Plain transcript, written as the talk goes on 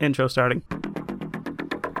Intro starting.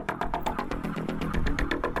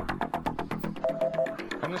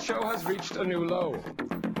 And the show has reached a new low.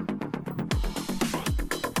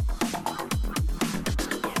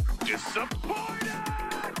 Disappointed!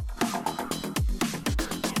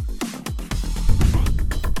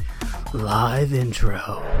 Live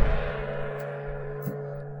intro.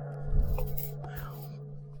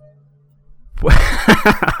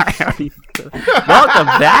 Welcome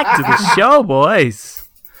back to the show, boys.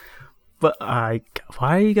 But why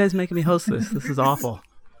are you guys making me host this? This is awful.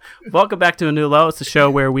 Welcome back to A New Low. It's a show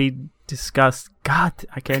where we discuss... God,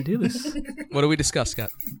 I can't do this. What do we discuss, Scott?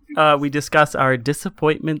 We discuss our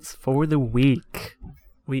disappointments for the week.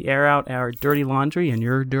 We air out our dirty laundry and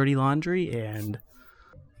your dirty laundry, and...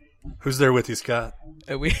 Who's there with you, Scott?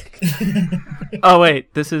 Oh,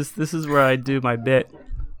 wait. This is where I do my bit.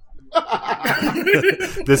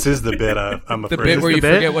 This is the bit, I'm afraid. The bit where you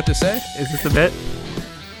forget what to say? Is this the bit?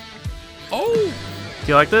 Oh! Do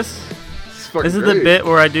you like this? This is great. the bit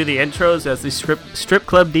where I do the intros as the strip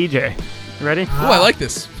club DJ. You ready? Oh, I like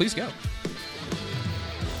this. Please go.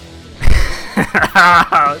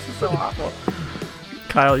 This is so awful.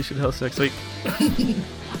 Kyle, you should host next week.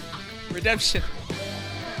 Redemption.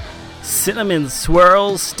 Cinnamon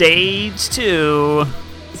Swirl Stage 2.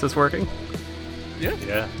 Is this working?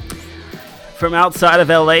 Yeah. From outside of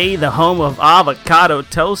LA, the home of avocado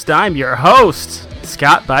toast, I'm your host,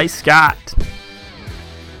 Scott by Scott.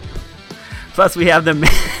 Plus, we have the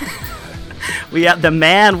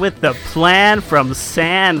man with the plan from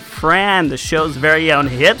San Fran, the show's very own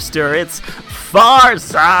hipster. It's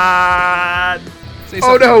Farsad.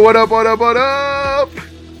 Oh no, what up, what up, what up?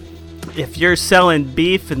 If you're selling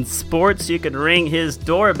beef and sports, you can ring his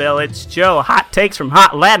doorbell. It's Joe, hot takes from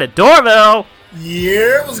Hot Lad at Dorville.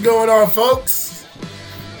 Yeah, what's going on, folks?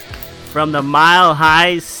 From the Mile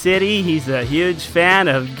High City, he's a huge fan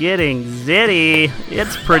of getting zitty.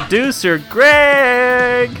 It's producer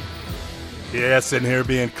Greg. Yeah, sitting here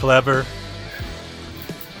being clever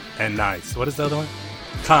and nice. What is the other one?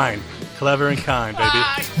 Kind. Clever and kind, baby.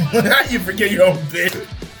 You forget your own bit.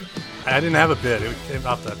 I didn't have a bit. It came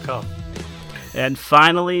off the cuff. And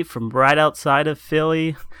finally, from right outside of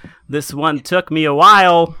Philly, this one took me a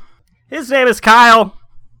while. His name is Kyle.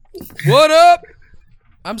 What up?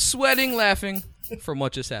 I'm sweating, laughing from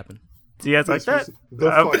what just happened. Do you guys like that?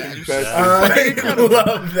 The fucking best. I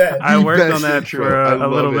love that. I worked best on that intro. for I a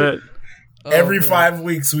little love it. bit. Every man. 5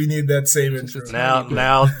 weeks, we need that same intro.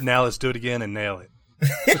 Now, let's do it again and nail it.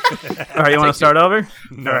 All right, you want to start over?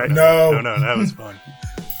 No, All right. No. that was fun.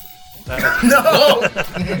 No.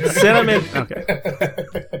 Cinnamon. Okay.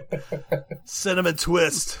 Cinnamon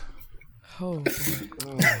twist. Oh, boy.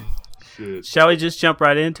 Shit. Shall we just jump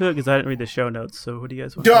right into it? Because I didn't read the show notes. So what do you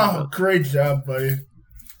guys want to talk Oh, about? great job, buddy.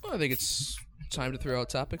 Well, I think it's time to throw out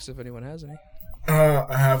topics if anyone has any.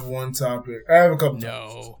 I have one topic. I have a couple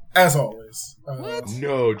topics, No. as always.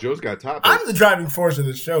 No, Joe's got topics. I'm the driving force of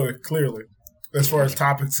the show, clearly, as far as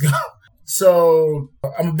topics go. So,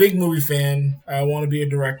 I'm a big movie fan. I want to be a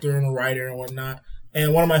director and a writer and whatnot.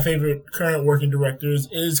 And one of my favorite current working directors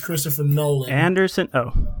is Christopher Nolan. Anderson.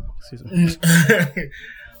 Oh, excuse me.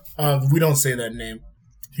 We don't say that name.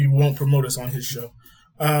 He won't promote us on his show.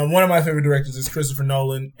 One of my favorite directors is Christopher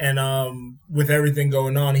Nolan. And with everything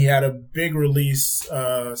going on, he had a big release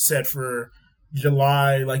set for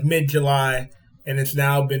July, like mid-July. And it's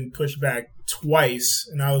now been pushed back twice.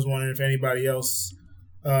 And I was wondering if anybody else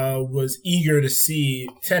was eager to see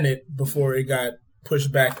Tenet before it got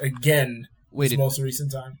pushed back again. Wait, this most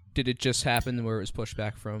recent time. Did it just happen where it was pushed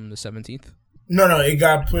back from the 17th? No, it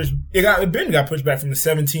got pushed. It got pushed back from the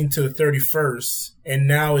 17th to the 31st, and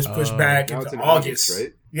now it's pushed back Now into it's in August.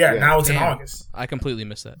 right? Yeah, now it's in Damn. August. I completely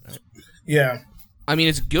missed that. All right. Yeah, I mean,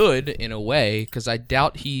 it's good in a way because I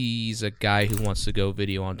doubt he's a guy who wants to go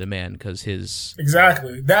video on demand because his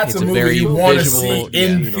exactly. That's It's a a movie very you want to visual- see yeah. in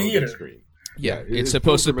Seen on the big theater. screen. yeah, his it's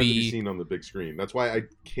supposed to films are meant be. seen on the big screen. That's why I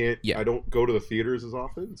can't. Yeah. I don't go to the theaters as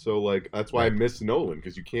often. So like that's why I miss Nolan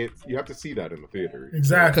because you can't. You have to see that in the theater.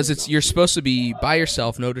 Exactly. Because you're supposed to be by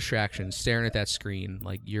yourself, no distractions, staring at that screen.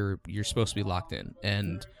 Like you're supposed to be locked in,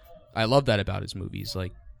 and I love that about his movies.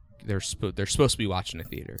 Like they're supposed to be watching a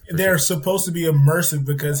theater. for They're sure. supposed to be immersive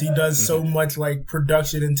because he does so much like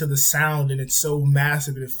production into the sound, and it's so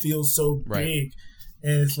massive and it feels so Right. big.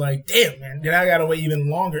 And it's like, damn, man, then I gotta wait even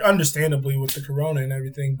longer. Understandably with the corona and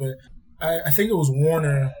everything, but I think it was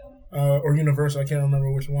Warner or Universal. I can't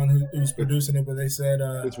remember which one who's producing it, but they said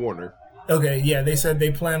It's Warner. okay, yeah, they said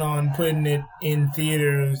they plan on putting it in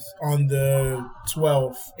theaters on the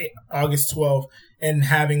 12th, August 12th, and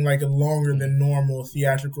having like a longer than normal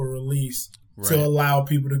theatrical release to allow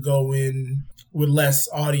people to go in with less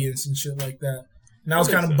audience and shit like that. And I was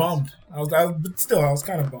kind of bummed. But still, I was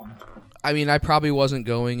kind of bummed. I mean, I probably wasn't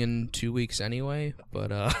going in 2 weeks anyway,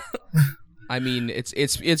 but I mean,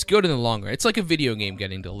 it's good in the long run. It's like a video game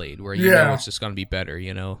getting delayed, where you know it's just going to be better,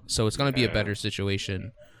 you know. So it's going to be a better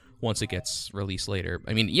situation once it gets released later.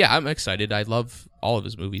 I mean, yeah, I'm excited. I love all of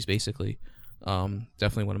his movies, basically.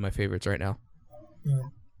 Definitely one of my favorites right now. Yeah.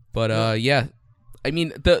 But yeah, I mean,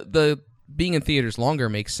 the being in theaters longer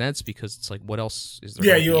makes sense because it's like, what else is there?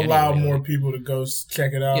 Yeah, you allow more people to go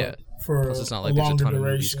check it out. Yeah. For plus, it's not like there's a ton of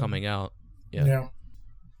movies coming out. Yeah.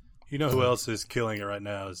 You know who else is killing it right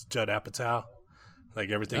now is Judd Apatow. Like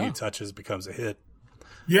everything he touches becomes a hit.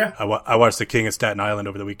 Yeah. I watched The King of Staten Island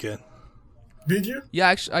over the weekend. Did you? Yeah,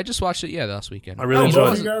 actually, I just watched it. Yeah, last weekend. I really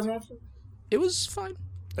enjoyed it. You guys watched it? It was fine.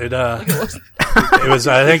 It was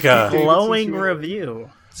I think glowing review.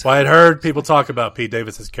 Well, I had heard people talk about Pete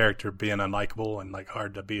Davidson's character being unlikable and like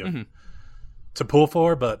hard to be to pull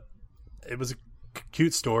for, but it was a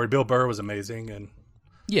cute story. Bill Burr was amazing, and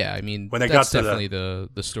yeah, I mean, when they that's got to definitely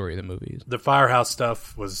the story of the movie. The firehouse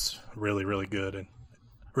stuff was really, really good, and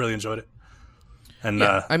really enjoyed it. And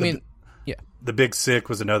I mean, The Big Sick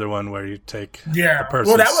was another one where you take a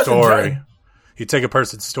person's story. You take a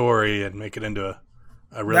person's story and make it into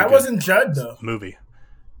a really good wasn't Judd though movie.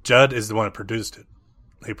 Judd is the one that produced it.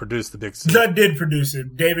 He produced The Big Sick. Judd did produce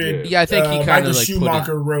it. David. Yeah, I think he kind of like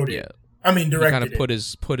Schumacher wrote it. Yeah. I mean, directed he kind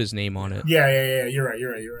of put his name on it. Yeah. You're right.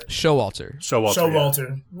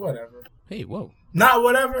 Showalter. Whatever. Hey, whoa. Not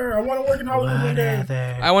whatever. I want to work in Hollywood one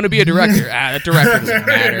day. I want to be a director. That director doesn't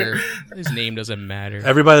matter. His name doesn't matter.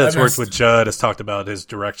 Everybody that's worked with Judd has talked about his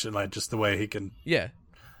direction, like just the way he can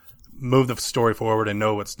move the story forward and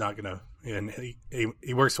know what's not going to. And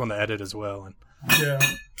he works on the edit as well. And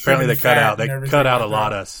apparently they cut out a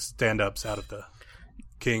lot of stand-ups out of the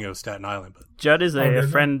King of Staten Island. But Judd is a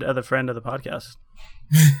friend of the podcast.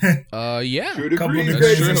 Yeah. 2 degrees.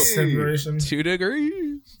 That's true. 2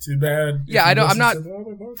 degrees. Too bad. Yeah, I'm not.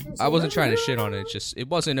 I wasn't trying to shit on it. It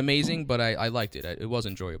wasn't amazing, but I liked it. It was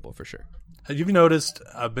enjoyable for sure. Have you noticed?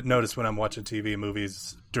 I've noticed when I'm watching TV and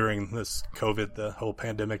movies during this COVID, the whole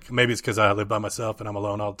pandemic. Maybe it's because I live by myself and I'm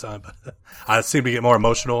alone all the time. But I seem to get more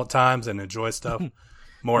emotional at times and enjoy stuff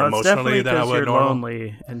more emotionally than I would you're normally.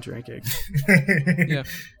 Lonely and drinking. Yeah.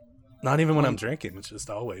 Not even when I'm drinking. It's just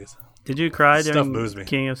always. Did you cry Stuff during moves me.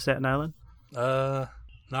 King of Staten Island?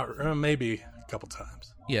 Maybe a couple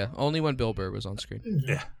times. Yeah, only when Bill Burr was on screen.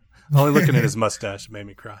 Yeah. Only looking at his mustache made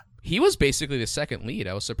me cry. He was basically the second lead.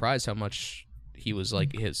 I was surprised how much he was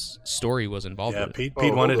like his story was involved with. Pete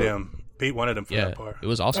wanted him. Pete wanted him for that part. It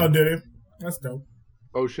was awesome. Oh, did he? That's dope.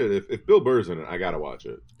 Oh shit! If Bill Burr's in it, I gotta watch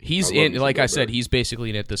it. He's in, like I said, he's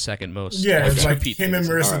basically in it the second most. Yeah, it's like Pete him and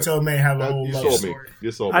Marissa Tomei have a whole love story.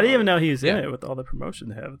 You sold me. I didn't even know he was in it with all the promotion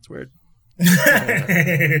they have. It's weird.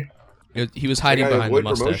 He was hiding behind the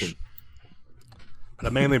mustache. Promotion. But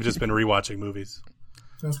I've mainly just been rewatching movies.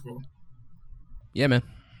 That's cool. Yeah, man.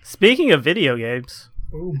 Speaking of video games,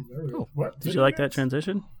 What? did you like that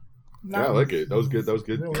transition? Yeah, I like it. That was good.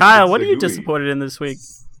 Kyle, what are you disappointed in this week?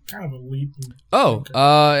 Kind of a leap. Oh, it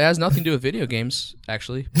has nothing to do with video games,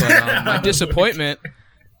 actually. But my disappointment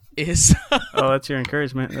is. Oh, that's your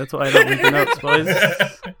encouragement. That's why I don't read the notes, boys.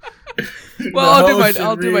 Well,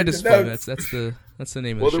 I'll do my disappointments. That's the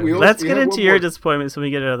name of the show. Let's get into your disappointment so we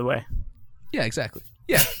get it out of the way. Yeah, exactly.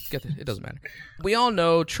 Yeah, it doesn't matter. We all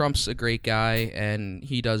know Trump's a great guy, and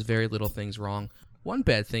he does very little things wrong. One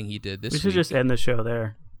bad thing he did this week. We should just end the show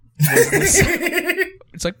there.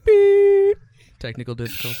 It's like, beep. Technical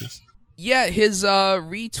difficulties. Yeah, his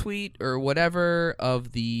retweet or whatever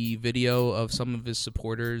of the video of some of his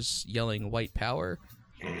supporters yelling white power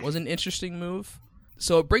was an interesting move.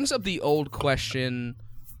 So it brings up the old question,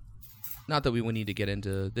 not that we would need to get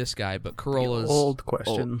into this guy, but Carolla's old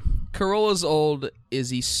question. Carolla's old, is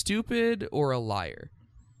he stupid or a liar?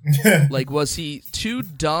 Like, was he too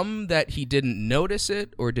dumb that he didn't notice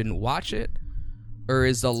it or didn't watch it? Or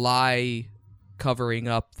is the lie covering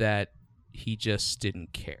up that he just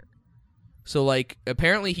didn't care? So, like,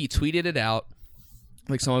 apparently he tweeted it out.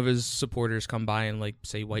 Like, some of his supporters come by and, like,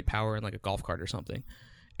 say white power in, like, a golf cart or something.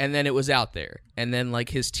 And then it was out there. And then, like,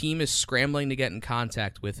 his team is scrambling to get in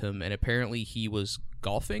contact with him. And apparently he was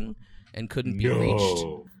golfing and couldn't be reached.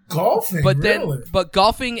 Golfing? But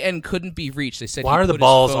golfing and couldn't be reached. They said, why are the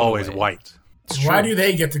balls always white? Why do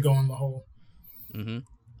they get to go in the hole? Mm-hmm.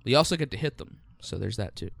 We also get to hit them. So there's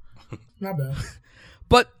that, too. Not bad.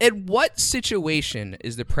 But at what situation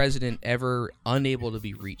is the president ever unable to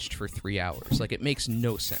be reached for 3 hours? Like, it makes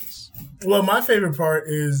no sense. Well, my favorite part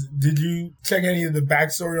is, did you check any of the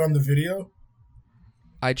backstory on the video?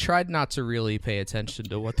 I tried not to really pay attention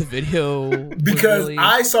to what the video because really,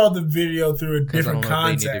 I saw the video through a different I don't know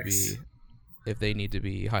context. if they need to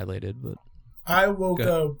be highlighted, but I woke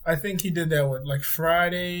up. I think he did that like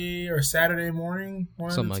Friday or Saturday morning,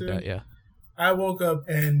 something like that. Yeah. I woke up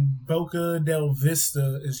and Boca del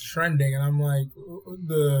Vista is trending, and I'm like,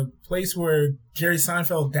 the place where Jerry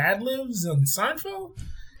Seinfeld's dad lives on Seinfeld.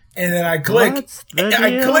 And then I click.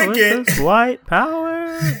 I click it. This white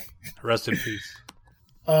power. Rest in peace.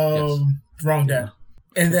 Wrong dad.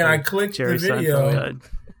 And then I clicked Jerry the video. Seinfeld.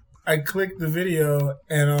 I clicked the video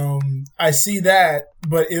and I see that,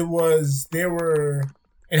 but there were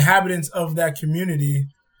inhabitants of that community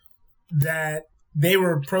that they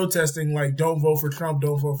were protesting like, don't vote for Trump,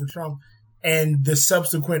 don't vote for Trump. And the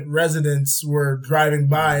subsequent residents were driving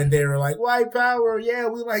by and they were like, white power, yeah,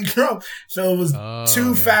 we like Trump. So it was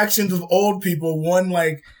two factions of old people, one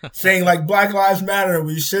like saying like Black Lives Matter,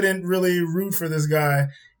 we shouldn't really root for this guy.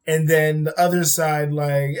 And then the other side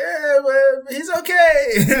like, yeah, well, he's okay.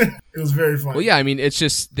 It was very funny. Well, yeah, I mean, it's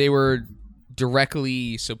just they were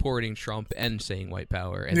directly supporting Trump and saying white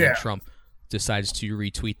power. And then Trump decides to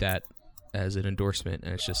retweet that as an endorsement.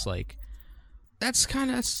 And it's just like, that's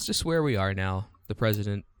just where we are now. The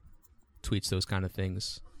president tweets those kind of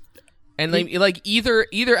things, and like either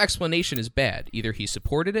explanation is bad. Either he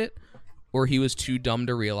supported it, or he was too dumb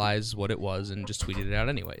to realize what it was and just tweeted it out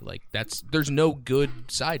anyway. Like there's no good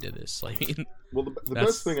side to this. Like, well, the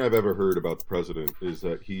best thing I've ever heard about the president is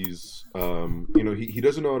that he's, he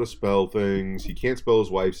doesn't know how to spell things. He can't spell his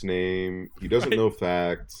wife's name. He doesn't know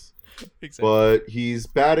facts. Exactly. But he's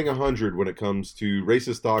batting 100 when it comes to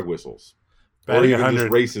racist dog whistles. Batting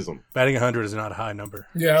 100, racism. Batting 100 is not a high number.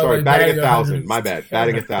 Yeah, sorry, like batting 1,000. My bad,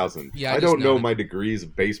 batting 1,000. Yeah, I don't know my degrees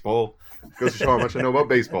of baseball. Goes to show how much I know about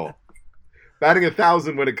baseball. Batting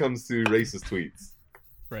 1,000 when it comes to racist tweets.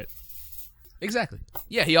 Right. Exactly.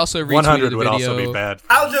 Yeah, he also retweeted 100 the would video. Also be bad.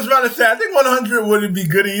 I was just about to say, I think 100 wouldn't be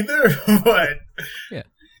good either. But yeah,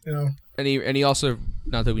 and he also,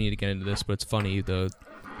 not that we need to get into this, but it's funny the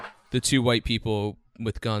two white people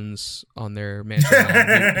with guns on their mansion.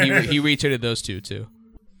 he retweeted those two too.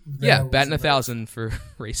 Yeah, batting 1,000 for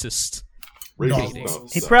racist.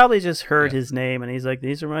 He probably just heard his name and he's like,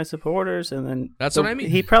 "These are my supporters." And then that's what I mean.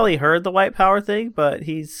 He probably heard the white power thing, but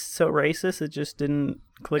he's so racist it just didn't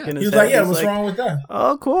click in his head. He was like, "Yeah, what's wrong with that?"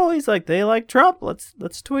 Oh, cool. He's like, "They like Trump.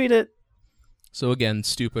 Let's tweet it." So again,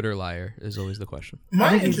 stupid or liar is always the question.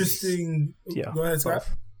 My interesting. Go ahead, Scott.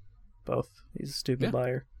 Both. He's a stupid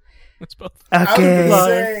liar. It's both. Okay. I would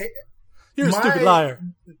say you're a stupid liar.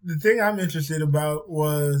 The thing I'm interested about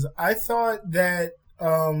was I thought that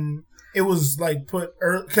it was like put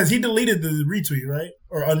because he deleted the retweet, right,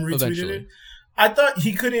 or unretweeted it. I thought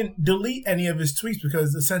he couldn't delete any of his tweets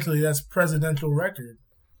because essentially that's presidential record.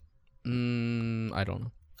 I don't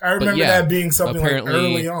know. I remember that being something like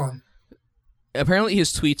early on. Apparently,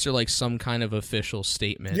 his tweets are like some kind of official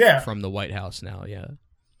statement from the White House now. Yeah.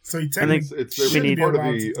 So it's part of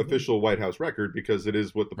the official White House record because it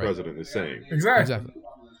is what the president is saying. Exactly.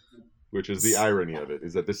 Which is the irony of it,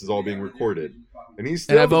 is that this is all being recorded, and he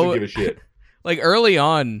still doesn't give a shit. Like early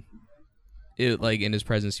on, like in his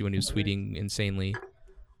presidency when he was tweeting insanely,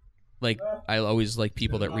 like I always like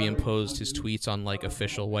people that reimposed his tweets on like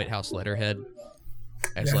official White House letterhead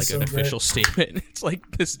as like an official statement. It's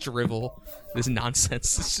like this drivel, this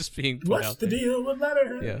nonsense is just being put What's out the deal with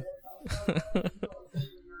letterhead? Yeah.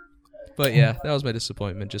 But yeah, that was my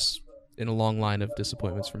disappointment, just in a long line of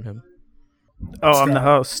disappointments from him. Oh, Scott. I'm the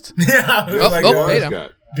host.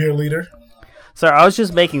 Dear leader. Sorry, I was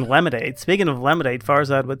just making lemonade. Speaking of lemonade,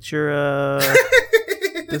 Farzad, what's your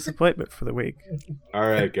disappointment for the week? All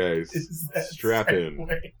right, guys. Strap in.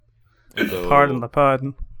 So, pardon the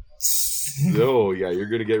pun. So, yeah, you're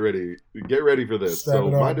going to get ready. Get ready for this.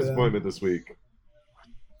 So, my disappointment this week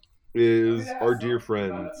is our dear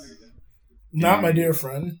friend. Not my dear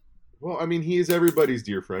friend. Well, I mean, he is everybody's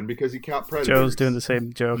dear friend because he caught predators. Joe's doing the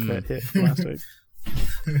same joke that hit from last week.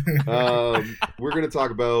 We're going to talk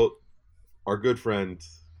about our good friend,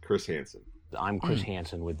 Chris Hansen. I'm Chris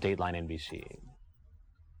Hansen with Dateline NBC.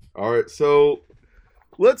 All right, so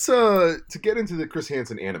let's to get into the Chris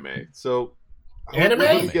Hansen anime. So anime?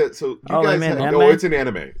 It's an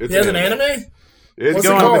anime. He has an anime? It's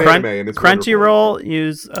going anime. Crunchyroll.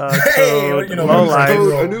 Use code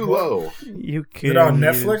a new low. You can. Is it on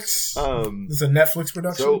Netflix? It's a Netflix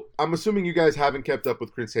production. So I'm assuming you guys haven't kept up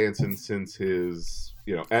with Chris Hansen since his,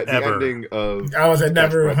 at the ending of. I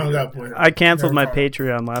never hung up with. I canceled my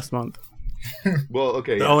Patreon last month. Well,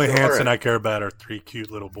 okay. The only Hansen I care about are 3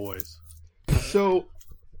 cute little boys. So,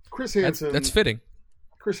 Chris Hansen. That's fitting.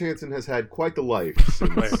 Chris Hansen has had quite the life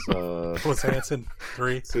since Chris Hansen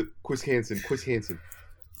 3. Chris Hansen.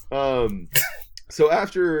 So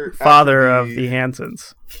after of the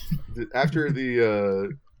Hansons, after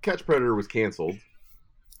the Catch Predator was canceled,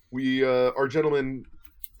 our gentleman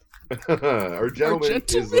is. I'm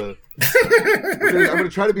going to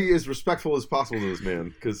try to be as respectful as possible to this man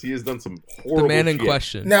because he has done some horrible. The man in shit.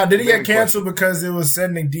 question. Now, did he get canceled because it was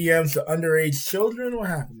sending DMs to underage children? What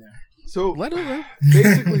happened there? So I don't know.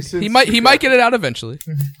 basically, since he might get it out eventually.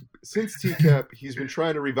 Since TCAP, he's been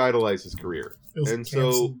trying to revitalize his career, and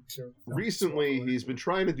so recently he's been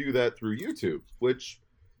trying to do that through YouTube. Which,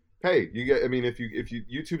 hey, you get. I mean, if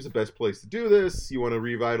YouTube's the best place to do this, you want to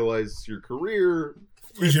revitalize your career.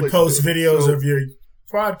 You should post videos of your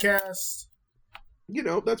podcast.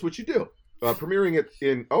 That's what you do. Premiering it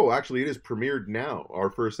in. Oh, actually, it is premiered now. Our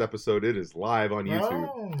first episode. It is live on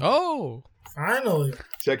YouTube. Oh. Finally.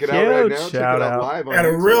 Check it out right now. Check it out live on at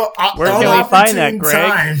YouTube. A real where can we find that,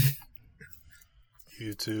 Greg? Time.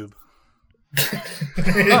 YouTube.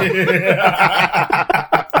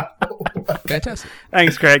 Fantastic.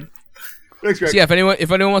 Thanks, Greg. Thanks, Greg. So yeah,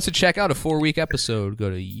 if anyone wants to check out a 4-week episode, go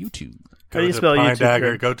to YouTube. How do you spell Pine YouTube?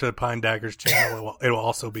 Dagger. Go to Pine Dagger's channel. It will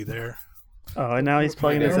also be there. Oh, and now he's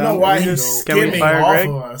plugging his own. own. I don't know why he's skimming off Greg?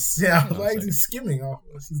 of us. Yeah, why is he skimming off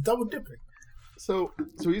of us? He's double dipping. So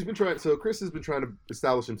he's been trying. So Chris has been trying to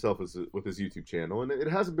establish himself with his YouTube channel, and it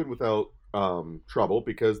hasn't been without trouble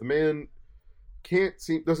because the man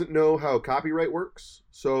doesn't know how copyright works.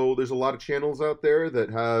 So there's a lot of channels out there that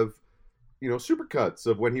have, supercuts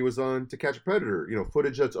of when he was on To Catch a Predator,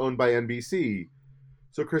 footage that's owned by NBC.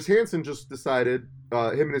 So Chris Hansen just decided,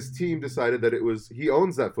 him and his team decided that he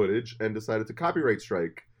owns that footage and decided to copyright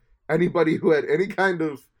strike anybody who had any kind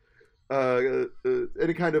of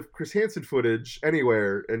Chris Hansen footage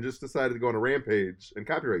anywhere, and just decided to go on a rampage and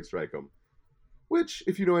copyright strike him. Which,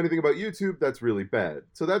 if you know anything about YouTube, that's really bad.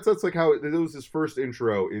 So that's like how it was his first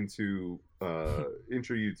intro into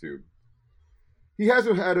YouTube. He has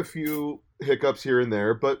had a few hiccups here and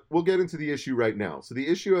there, but we'll get into the issue right now. So the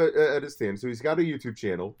issue at his stand. So he's got a YouTube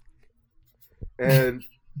channel, and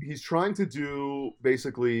he's trying to do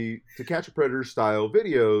basically To Catch a Predator style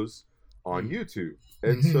videos on YouTube.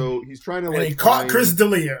 And so he's trying to and he caught Chris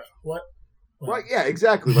D'Elia. What? Right, yeah,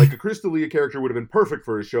 exactly. Like a Chris D'Elia character would have been perfect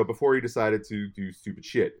for his show before he decided to do stupid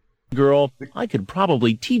shit. Girl, I could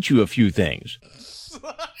probably teach you a few things.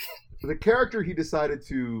 The character he decided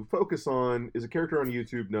to focus on is a character on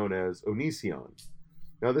YouTube known as Onision.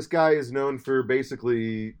 Now, this guy is known for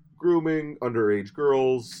basically grooming underage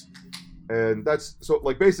girls, and that's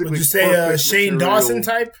basically. Would you say a Shane Dawson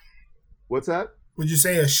type? What's that? Would you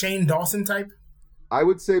say a Shane Dawson type? I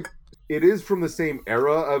would say it is from the same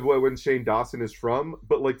era of when Shane Dawson is from,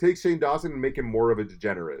 but take Shane Dawson and make him more of a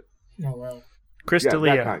degenerate. Oh wow, Chris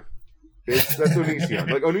D'Elia. That kind. That's Onision.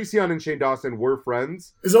 Onision and Shane Dawson were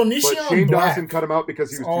friends. Is Onision but Shane black? Dawson cut him out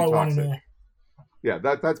because he was too toxic. Yeah,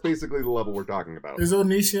 that's basically the level we're talking about. Is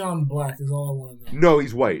Onision black? Is all I want to know. No,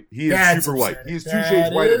 he's white. He is super white. He's 2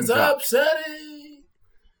 shades whiter than top. Upsetting.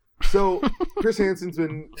 So Chris Hansen's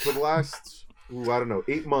been for the last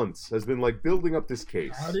 8 months has been building up this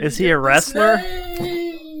case. Is he a wrestler?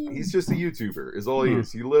 He's just a YouTuber. Is all he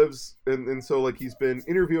is. He lives and so he's been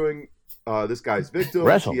interviewing this guy's victims.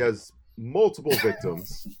 Wrestle. He has multiple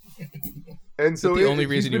victims. And so the only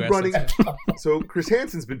reason he's been running. So Chris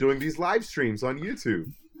Hansen's been doing these live streams on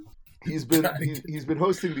YouTube. He's been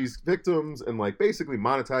hosting these victims and basically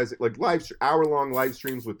monetizing hour-long live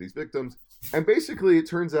streams with these victims. And basically it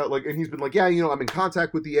turns out and he's been I'm in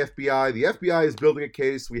contact with the FBI. The FBI is building a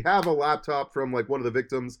case. We have a laptop from one of the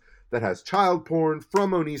victims that has child porn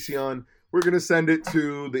from Onision. We're going to send it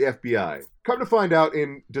to the FBI. Come to find out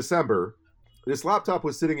in December, this laptop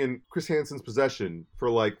was sitting in Chris Hansen's possession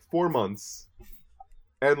for 4 months.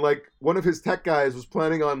 And one of his tech guys was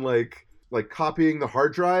planning on copying the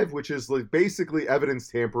hard drive, which is basically evidence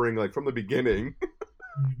tampering from the beginning.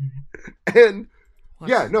 And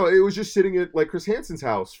yeah, no, it was just sitting at Chris Hansen's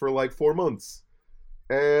house for 4 months.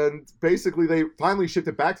 And basically they finally shipped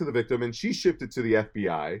it back to the victim and she shipped it to the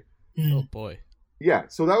FBI. Oh boy. Yeah,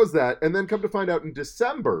 so that was that. And then come to find out in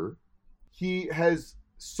December, he has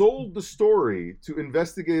sold the story to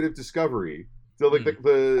Investigative Discovery,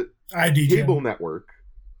 the ID cable channel. network,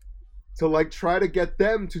 to try to get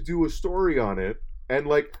them to do a story on it. And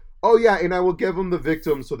oh yeah, and I will give them the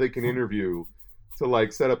victims so they can interview to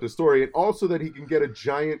set up the story, and also that he can get a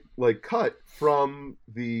giant cut from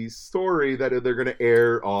the story that they're going to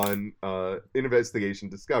air on Investigation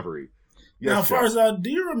Discovery. Yes, now, Farzad,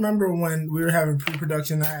 do you remember when we were having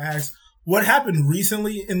pre-production? I asked, what happened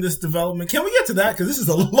recently in this development? Can we get to that? Because this is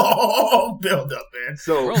a long build up, man.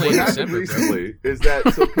 So what happened recently is that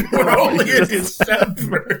people are only in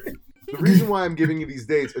December. The reason why I'm giving you these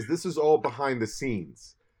dates is this is all behind the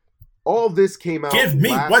scenes. All this came out. Give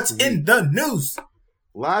me what's in the news.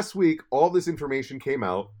 Last week, all this information came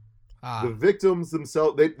out. The victims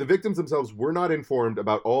themselves were not informed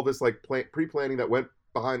about all this like pre-planning that went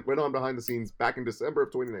on behind the scenes back in December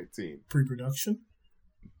of 2019. Pre-production?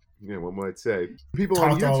 Yeah, one might say. People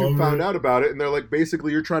on YouTube found out about it, and they're like,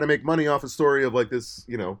 basically, you're trying to make money off a story of like this,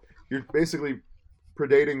 you're basically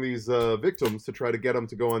predating these victims to try to get them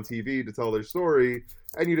to go on TV to tell their story,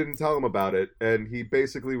 and you didn't tell them about it. And he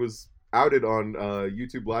basically was outed on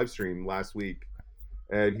YouTube live stream last week.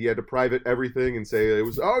 And he had to private everything and say it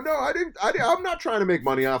was, oh no, I'm not trying to make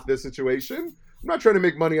money off this situation. I'm not trying to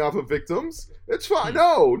make money off of victims. It's fine.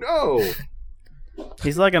 No.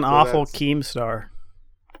 He's like an awful Keemstar.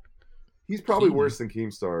 He's probably worse than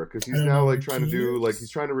Keemstar because he's now like trying to do like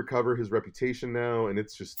he's trying to recover his reputation now, and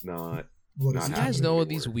it's just not. You guys know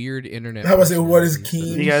these weird internet. I was saying, what is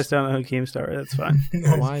Keem? You guys don't know who Keemstar is. That's fine.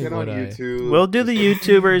 Why would I? We'll do the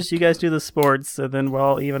YouTubers. You guys do the sports, and then we'll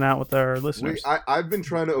all even out with our listeners. I've been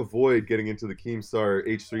trying to avoid getting into the Keemstar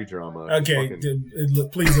H3 drama. Okay,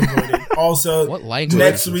 please avoid it. Also, what language?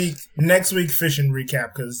 Next week fishing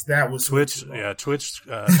recap because that was Twitch. Yeah, Twitch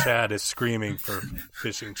chat is screaming for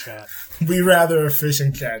fishing chat. We rather a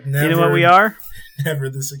fishing chat. Never, you know what we are? Never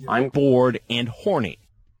this again. I'm bored and horny.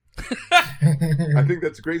 I think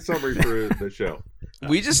that's a great summary for the show.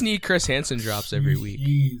 We just need Chris Hansen drops every week.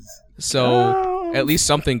 Jeez. So at least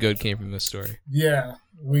something good came from this story. Yeah,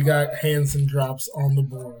 we got Hansen drops on the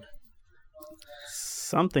board.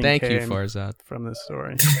 Something Thank came you, Farzad, from this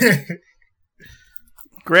story.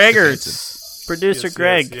 Gregers, producer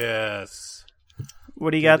Greg. Yes.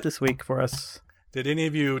 What do you got this week for us? Did any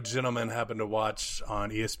of you gentlemen happen to watch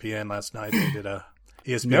on ESPN last night? They did a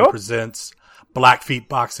ESPN Presents Blackfeet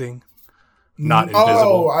Boxing, Not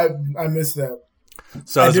Invisible. Oh, I missed that.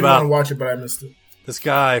 So I didn't want to watch it, but I missed it. This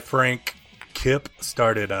guy, Frank Kipp,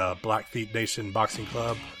 started a Blackfeet Nation Boxing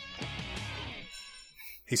Club.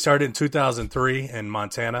 He started in 2003 in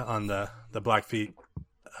Montana on the Blackfeet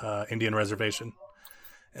Indian Reservation.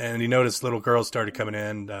 And he noticed little girls started coming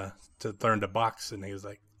in to learn to box, and he was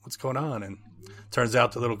like, what's going on? And turns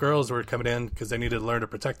out the little girls were coming in because they needed to learn to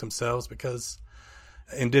protect themselves because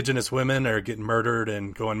indigenous women are getting murdered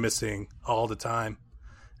and going missing all the time,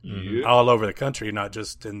 all over the country, not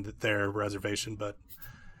just in their reservation. But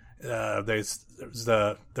there was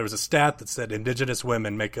a stat that said indigenous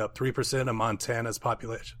women make up 3% of Montana's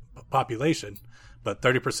population, but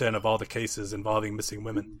 30% of all the cases involving missing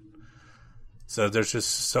women. So there's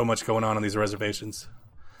just so much going on these reservations.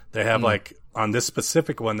 They have like on this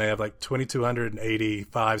specific one, they have like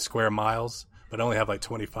 2,285 square miles, but only have like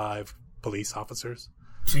 25 police officers.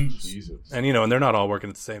 Jesus. And and they're not all working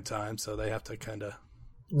at the same time, so they have to kind of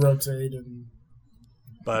rotate.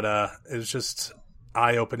 But it was just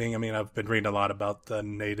eye-opening. I mean, I've been reading a lot about the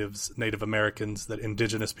Native Americans, the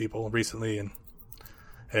indigenous people recently, and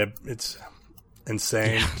it's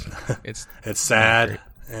insane. Yeah. It's sad,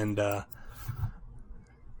 and that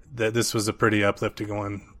this was a pretty uplifting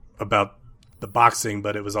one about the boxing,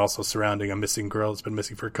 but it was also surrounding a missing girl that's been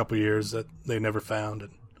missing for a couple of years that they never found.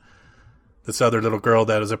 And this other little girl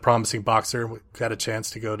that is a promising boxer got a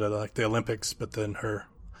chance to go to like the Olympics, but then her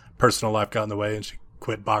personal life got in the way and she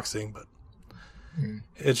quit boxing. But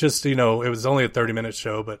it's just, it was only a 30-minute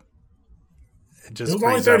show, but it just was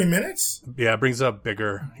only 30 minutes? Yeah, it brings up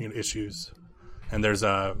bigger issues. And there's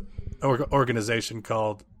a organization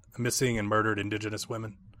called Missing and Murdered Indigenous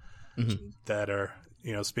Women that are,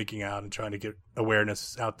 speaking out and trying to get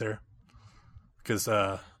awareness out there. Because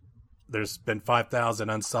there's been 5,000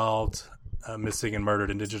 unsolved missing and murdered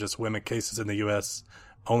Indigenous women cases in the U.S.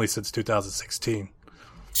 only since 2016.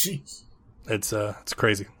 Jeez. It's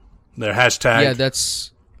crazy. Their hashtag... Yeah,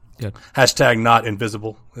 that's... Good. Hashtag not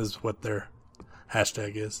invisible is what their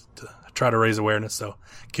hashtag is, to try to raise awareness. So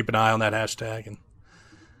keep an eye on that hashtag and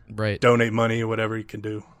donate money or whatever you can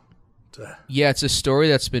do. Yeah, it's a story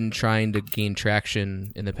that's been trying to gain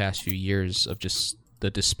traction in the past few years of just the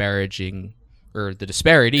disparity, well, it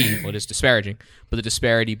is disparaging, but the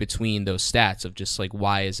disparity between those stats of just like,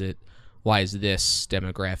 why is this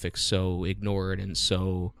demographic so ignored and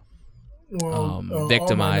so victimized? All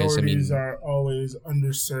minorities are always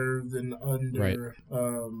underserved and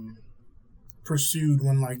pursued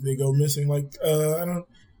when like they go missing. Like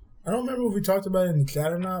I don't remember if we talked about it in the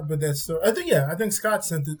chat or not, but that story, I think Scott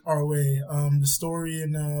sent it our way. The story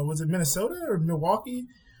in was it Minnesota or Milwaukee,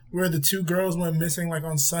 where the 2 girls went missing like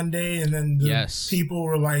on Sunday, and then the people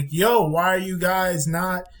were like, "Yo, why are you guys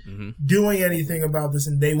not doing anything about this?"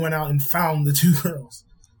 And they went out and found the 2 girls.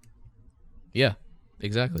 Yeah,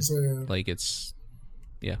 exactly. So, yeah. Like it's,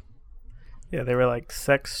 yeah, they were like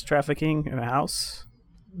sex trafficking in a house.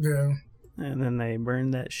 Yeah, and then they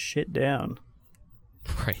burned that shit down.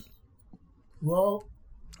 Right. Well,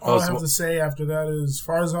 all I have to say after that is,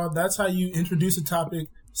 Farzad, that's how you introduce a topic,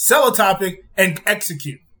 sell a topic, and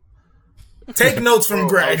execute. Take notes from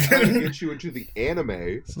Greg. I'm trying to get you into the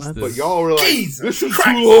anime, but y'all were like, Jesus "This is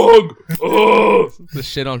Christ. too long." Oh. The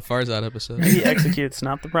shit on Farzad episode. Maybe execute's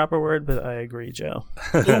not the proper word, but I agree, Joe.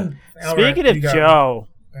 Speaking of Joe,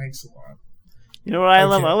 thanks a lot. You know what I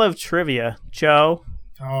love? I love trivia, Joe.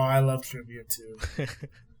 Oh, I love trivia too.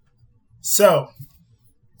 So,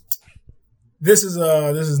 this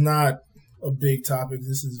is not a big topic.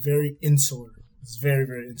 This is very insular. It's very,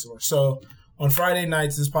 very insular. So, on Friday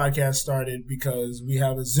nights, this podcast started because we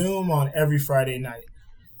have a Zoom on every Friday night.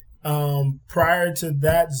 Prior to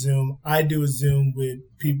that Zoom, I do a Zoom with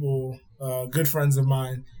people, good friends of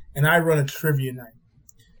mine, and I run a trivia night.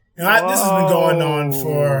 And this has been going on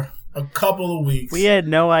for a couple of weeks. We had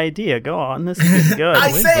no idea. Go on. This is good.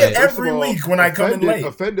 I say it every week when I come in late.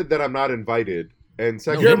 Offended that I'm not invited. And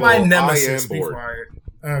second You're of all, my nemesis. I am bored.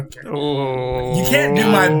 Okay. You can't do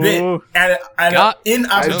my bit at in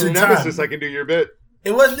opposite time. Nemesis, I can do your bit.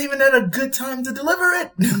 It wasn't even at a good time to deliver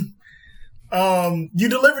it. You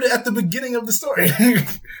delivered it at the beginning of the story.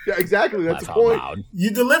 Yeah, exactly. That's the point.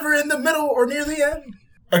 You deliver it in the middle or near the end.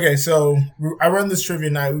 Okay, so I run this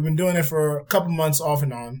trivia night. We've been doing it for a couple months off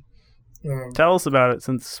and on. Tell us about it,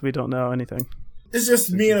 since we don't know anything. It's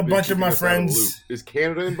just me and a bunch of my friends. Is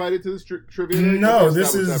Canada invited to this trivia night? No,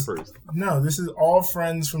 this is all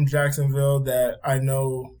friends from Jacksonville that I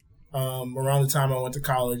know around the time I went to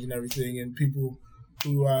college and everything, and people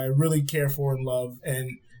who I really care for and love.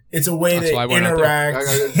 And it's a way to interact. I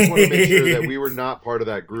just want to make sure that we were not part of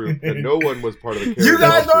that group, that no one was part of the You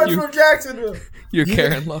guys aren't from Jacksonville. You're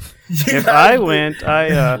Karen Love. If I went,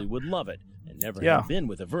 I would love it and never have been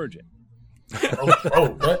with a virgin.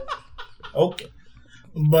 What? Okay.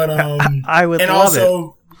 But I would and love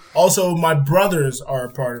it. Also my brothers are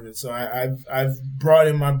a part of it. So I've brought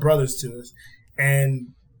in my brothers to this, and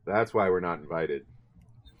that's why we're not invited.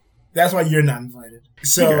 That's why you're not invited.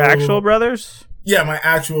 So your actual brothers? Yeah, my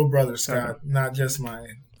actual brother, Scott, not just my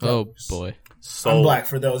brothers. Oh boy. I'm black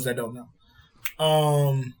for those that don't know.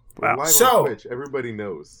 Wow. So Twitch, everybody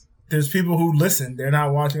knows. There's people who listen. They're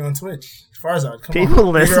not watching on Twitch. Farzad, come people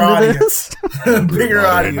on. Listen to this? Bigger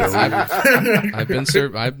audience. I've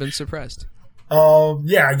been suppressed.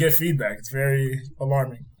 Yeah, I get feedback. It's very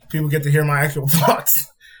alarming. People get to hear my actual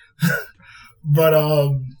thoughts. But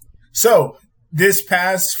so this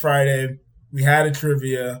past Friday we had a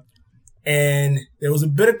trivia, and there was a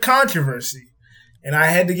bit of controversy, and I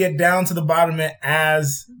had to get down to the bottom of it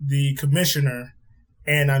as the commissioner.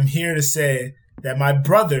 And I'm here to say that my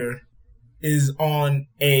brother is on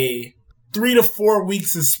a 3 to 4 week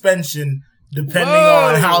suspension, depending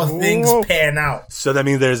on how things pan out. So that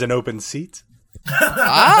means there's an open seat?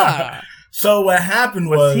 So what happened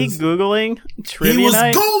was he Googling trivia He was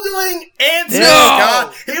night? Googling answers,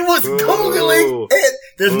 Scott. He was Googling it.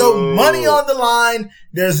 There's no money on the line.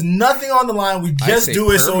 There's nothing on the line. We just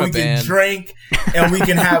do it so we can drink and we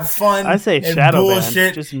can have fun I say and shadow bullshit.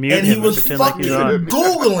 ban. Just mute and he him was and pretend like fucking he's on.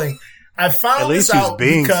 Googling. I found At least this he's out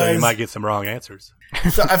being, because so you might get some wrong answers.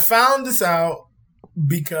 So I found this out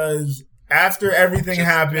because after everything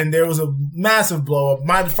happened, there was a massive blow up.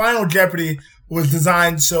 My Final Jeopardy was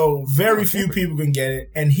designed so very few people can get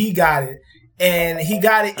it, and he got it. And he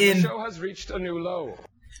got it in. The show has reached a new low.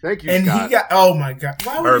 Thank you, and Scott. he got. Oh my god!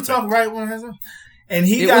 Why would you talk right when it has a? And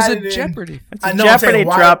he got it. It was a Jeopardy. It's a Jeopardy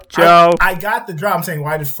drop, Joe. I got the drop. I'm saying,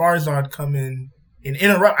 why did Farzad come in and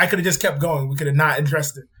interrupt? I could have just kept going. We could have not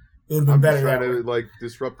addressed it. It would have been better. I'm trying to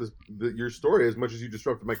disrupt your story as much as you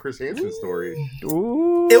disrupted my Chris Hansen story.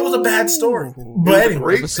 Ooh. It was a bad story, but anyway,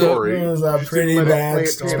 great story. It was a pretty bad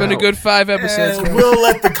story. It's been a good 5 episodes. And we'll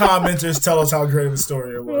let the commenters tell us how great of a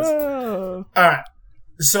story it was. All right,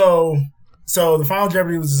 so the Final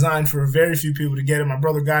Jeopardy was designed for very few people to get it. My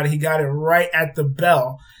brother got it. He got it right at the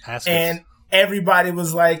bell, and everybody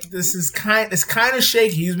was like, "It's kind of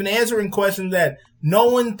shaky." He's been answering questions that no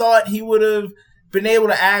one thought he would have been able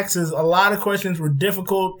to access. A lot of questions were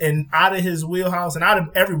difficult and out of his wheelhouse and out of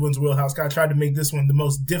everyone's wheelhouse. I tried to make this one the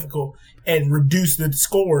most difficult and reduce the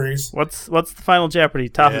scores. What's the Final Jeopardy?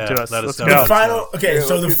 Top it to us. Let's go. The final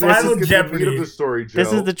Jeopardy. The story, Joe.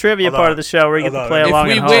 This is the trivia part of the show where you get to play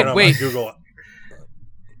along at home. Wait.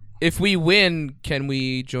 If we win, can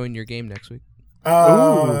we join your game next week?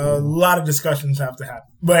 A lot of discussions have to happen.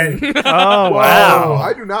 But oh wow,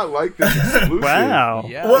 I do not like this exclusive. Wow,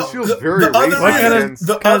 Yeah. Well, this feels very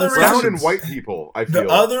racist against brown and white people. I feel the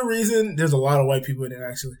other reason there's a lot of white people in it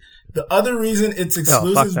actually. The other reason it's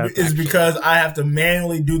exclusive is because I have to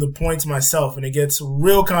manually do the points myself, and it gets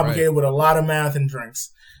real complicated with a lot of math and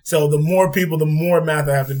drinks. So the more people, the more math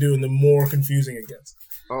I have to do, and the more confusing it gets.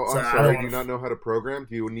 Oh, I'm sorry. Do you not know how to program?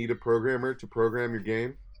 Do you need a programmer to program your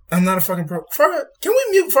game? I'm not a fucking pro. Can we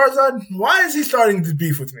mute Farzad? Why is he starting to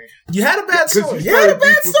beef with me? You had a bad story. You had a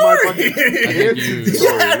bad story.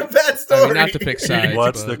 You had a bad story. I mean, not to pick sides.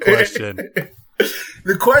 What's the question?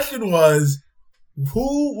 The question was,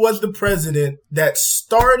 who was the president that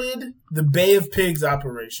started the Bay of Pigs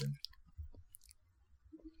operation?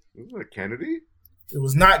 Wasn't it Kennedy? It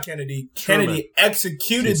was not Kennedy. Kennedy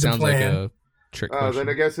executed the plan. Like a trick question. Then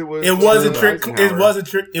I guess it was. It was a trick. It was a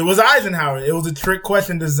trick. It was Eisenhower. It was a trick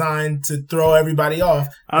question designed to throw everybody off.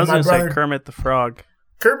 I was going to say Kermit the Frog.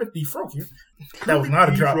 Kermit the Frog. That was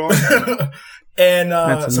not a drop.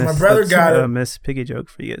 And so my brother got a Miss Piggy joke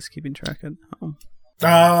for you guys keeping track at home.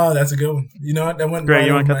 Oh, that's a good one. You know what? That went. Great.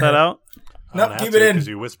 You want to cut that out? Nope. Keep it in. Because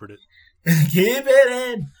you whispered it. Keep it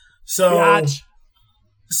in.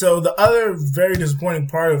 So the other very disappointing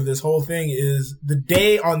part of this whole thing is the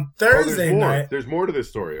day on Thursday night. There's more to this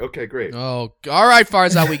story. Okay, great. Oh, all right,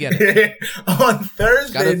 Farzad, we get it. On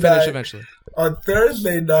Thursday night. Gotta finish eventually. On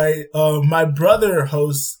Thursday night, my brother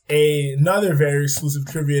hosts another very exclusive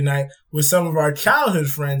trivia night with some of our childhood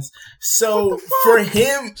friends. So for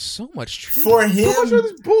him, so much trivia. For him, so much of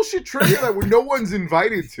this bullshit trivia that no one's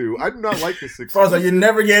invited to. I do not like this. Farzad, you're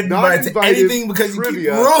never getting invited to anything because you keep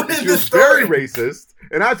ruining the story. Very racist,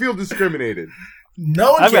 and I feel discriminated.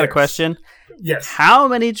 No one I've cares. got a question. Yes. How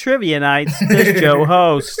many trivia nights does Joe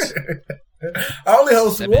host? I only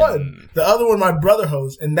host 7. One. The other one my brother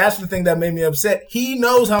hosts, and that's the thing that made me upset. He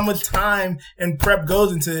knows how much time and prep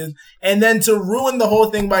goes into it, and then to ruin the whole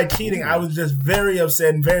thing by cheating, I was just very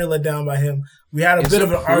upset and very let down by him. We had a bit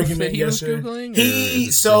of an argument yesterday.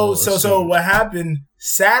 So what happened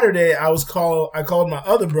Saturday? I called my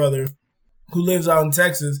other brother who lives out in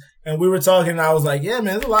Texas, and we were talking, and I was like, yeah,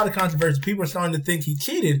 man, there's a lot of controversy. People are starting to think he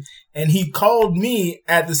cheated, and he called me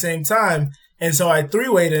at the same time. And so I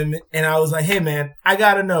three-wayed him, and I was like, hey, man, I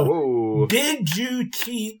got to know, Did you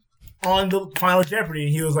cheat on the Final Jeopardy?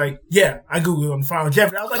 And he was like, yeah, I Googled on the Final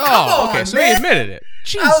Jeopardy. I was like, come on, okay, so man. he admitted it.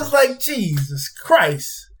 Jesus. I was like, Jesus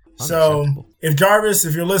Christ. So if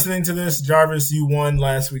you're listening to this, Jarvis, you won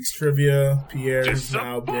last week's trivia. Pierre has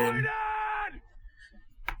now been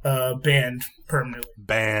banned permanently.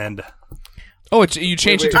 Banned. Oh, you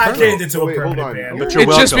changed it to permanent. I changed it to a permanent ban. But it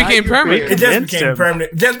just became permanent. It just became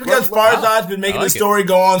permanent. Just because Farzad's been making the story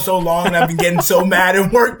go on so long and I've been getting so mad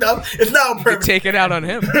and worked up, it's now permanent. Take it out on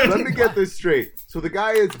him. Let me get this straight. So the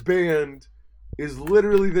guy is banned is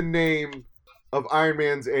literally the name of Iron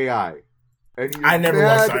Man's AI. And I never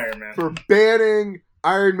watched Iron Man. For banning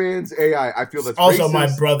Iron Man's AI. I feel that's also racist my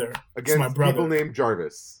brother. Against my brother. People named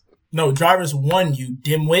Jarvis. No, Jarvis won, you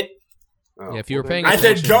dimwit. Yeah, if you were paying attention,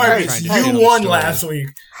 I said, Jarvis, you won last week.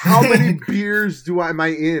 How many beers am I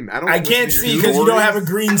in? I can't see because you don't have a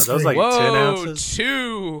green screen. Those like 10 ounces?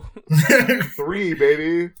 2. 3,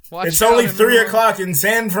 baby. It's only 3 o'clock in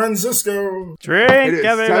San Francisco. Drink,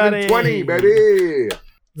 everybody. 7:20, baby.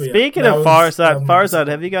 Speaking of Farzad,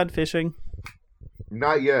 have you gone fishing?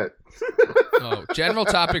 Not yet. General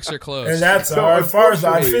topics are closed. And that's our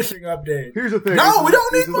Farzad fishing update. Here's the thing. No, we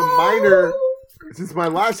don't need more. This is a minor. Since my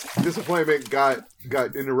last disappointment got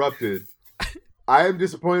interrupted, I am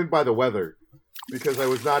disappointed by the weather because I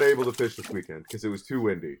was not able to fish this weekend because it was too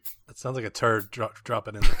windy. That sounds like a turd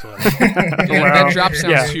dropping in the toilet. That drop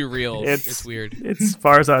sounds too real. It's weird. It's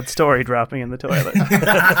Farzad's story dropping in the toilet.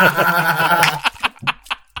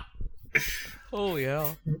 Holy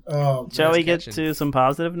hell. Shall we get to some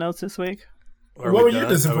positive notes this week? What were you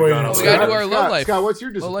disappointed in? We got to do our low life. Scott, what's your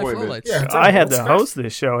disappointment? I had to host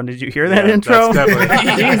this show, and did you hear that intro? That's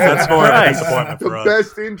more of a disappointment for us. The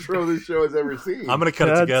best intro this show has ever seen. I'm going to cut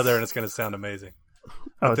it together, and it's going to sound amazing.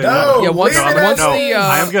 Oh, no.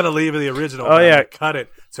 I am going to leave the original. Oh, yeah. Cut it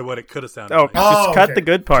to what it could have sounded. Just cut the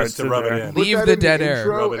good parts. Just to rub it in. Leave the dead air.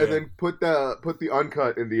 And then put the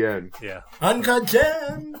uncut in the end. Yeah. Uncut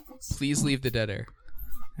gem. Please leave the dead air.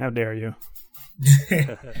 How dare you?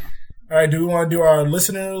 All right, do we want to do our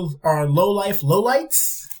listeners, our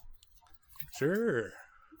lowlights? Sure.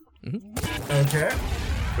 Mm-hmm. Okay.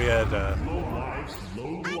 We had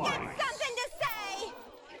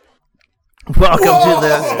Welcome to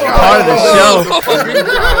the part of the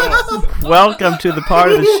show. Welcome to the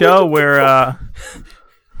part of the show where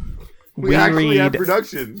We actually have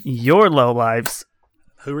production. Your low lives.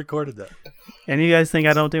 Who recorded that? And you guys think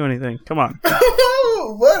I don't do anything? Come on.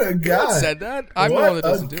 What a guy! Who said that? I'm the one that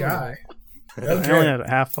doesn't do anything. I only had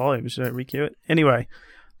half volume. Should I re-cue it? Anyway,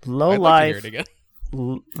 low I'd life. like to hear it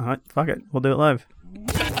again. Fuck it. We'll do it live.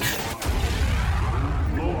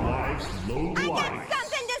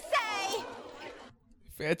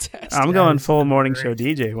 Fantastic. I'm going full morning show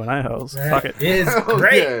DJ when I host. Fuck it. Is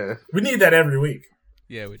great. Yeah. We need that every week.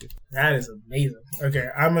 Yeah, we do. That is amazing. Okay,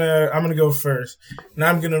 I'm gonna go first, and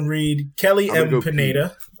I'm gonna read Kelly M.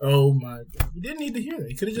 Pineda. Oh my God, we didn't need to hear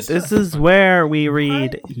it. Could have just. This is where we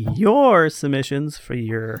read your submissions for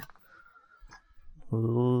your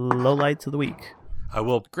lowlights of the week. I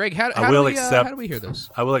will. Greg, how do we hear this?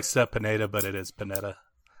 I will accept Pineda, but it is Pineda.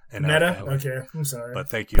 Pineda? Okay, I'm sorry. But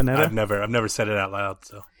thank you. Pineda? I've never said it out loud.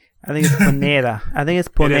 So I think it's Pineda. I think it's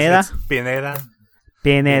Pineda. It's Pineda.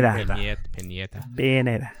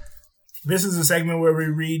 Pineda. This is a segment where we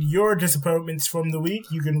read your disappointments from the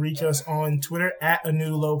week. You can reach us on Twitter at A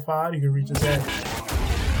New Low Pod. You can reach us at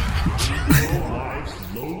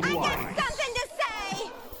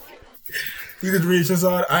You can reach us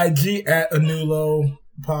on IG at A New Low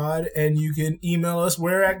Pod, and you can email us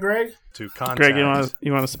where at, Greg? To contact. Greg, you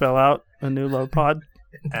want to spell out A New Low Pod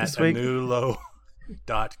at this week? anewlow.co.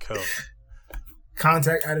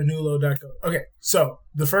 Contact at anewlow.co. Okay, so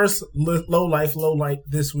the first low light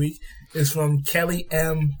this week is from Kelly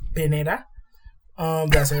M. Pineda.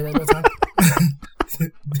 Did I say it right that time?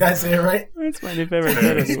 Did I say it right? That's my new favorite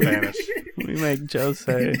bit of Spanish. We make Joe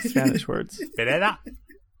say Spanish words. Pineda.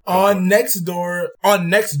 On Nextdoor,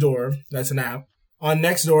 that's an app. On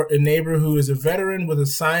Nextdoor, a neighbor who is a veteran with a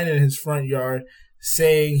sign in his front yard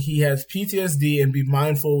saying he has PTSD and be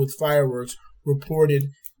mindful with fireworks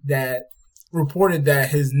reported that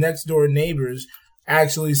his next door neighbors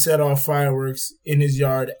actually set off fireworks in his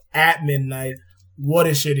yard at midnight. What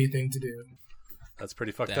a shitty thing to do. That's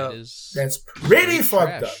pretty fucked up. That's pretty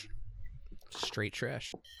fucked up. Straight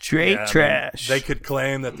trash. Trash. They could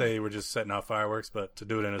claim that they were just setting off fireworks, but to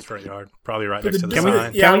do it in his front yard, probably right next to the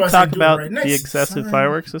sign. Can we talk about the excessive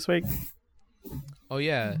fireworks this week? Oh,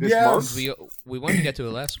 yeah. This month? We wanted to get to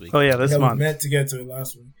it last week. Oh, yeah, this month. We meant to get to it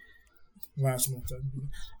last week. Last month.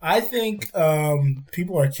 I think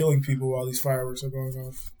people are killing people while these fireworks are going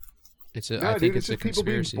off. I think it's a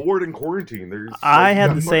conspiracy. People being bored in quarantine. I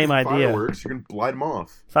had the same idea. Fireworks, you can light them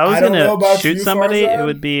off. If I was going to shoot somebody, it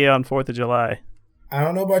would be on 4th of July. I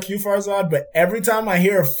don't know about you, Farzad, but every time I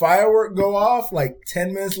hear a firework go off, like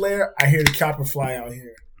 10 minutes later, I hear the chopper fly out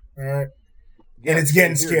here. All right? Yeah, and it's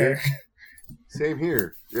getting scary. Same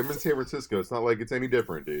here. I'm in San Francisco. It's not like it's any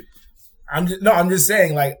different, dude. I'm just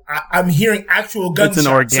saying, like, I'm hearing actual gunshots. It's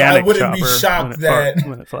an organic so I wouldn't chopper be shocked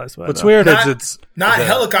when it flies by. What's weird is it's not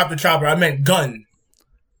helicopter chopper. I meant gun.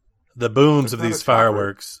 The booms of these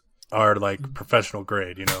fireworks are like professional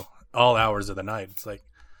grade. You know, all hours of the night. It's like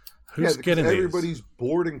who's getting these? Everybody's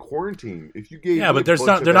bored in quarantine. If you gave but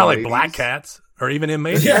they're not like black cats or even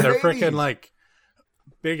M80s. Yeah, they're freaking like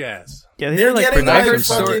big ass. Yeah, they're like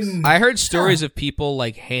I heard stories of people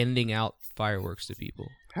like handing out fireworks to people.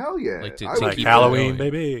 Hell yeah. Like Halloween,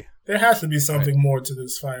 baby. There has to be something more to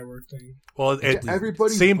this firework thing. Well, it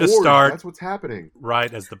everybody's seemed bored. to start That's what's happening.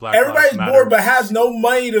 Right as the Black Everybody's Lives Matter. bored but has no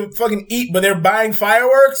money to fucking eat, but they're buying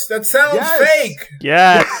fireworks? That sounds fake.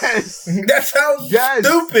 Yes. That sounds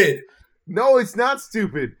stupid. No, it's not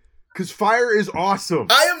stupid. Because fire is awesome.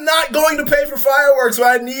 I am not going to pay for fireworks when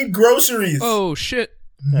I need groceries. Oh, shit.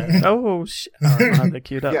 Oh, shit. Oh, I don't have that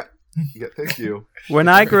queued up. Yeah, thank you. When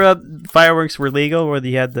I grew up, fireworks were legal, where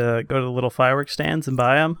you had to go to the little fireworks stands and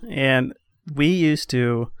buy them. And we used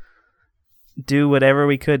to do whatever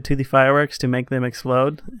we could to the fireworks to make them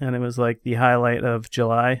explode. And it was like the highlight of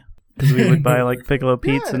July. Because we would buy like Piccolo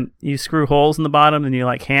Pete's and you screw holes in the bottom and you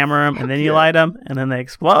like hammer them and then you light them and then they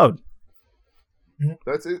explode.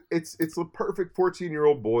 That's it. It's the perfect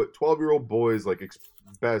 14-year-old boy, 12-year-old boys like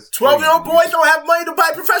best. 12-year-old boys don't have money to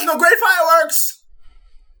buy professional grade fireworks.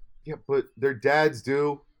 Yeah, but their dads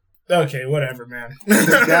do. Okay, whatever, man.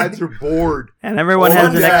 Their dads are bored. And everyone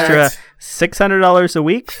has an extra $600 a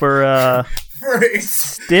week for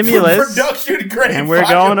stimulus. For production grade and we're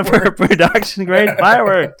going for production grade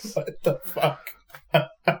fireworks. What the fuck?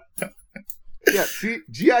 Yeah,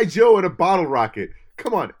 G.I. Joe and a bottle rocket.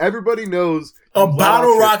 Come on, everybody knows. A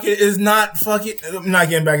bottle rocket is not fucking... I'm not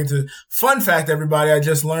getting back into it. Fun fact, everybody, I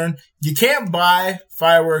just learned. You can't buy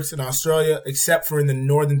fireworks in Australia except for in the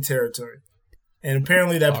Northern Territory. And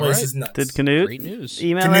apparently that place is nuts. Did Canute Great news.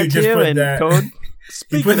 email that to you and code?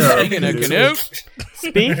 Speaking of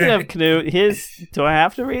Canute, do I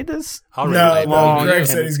have to read this? I'll read it. No, Greg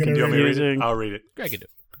said he's going to read it. I'll read it. Greg can do it.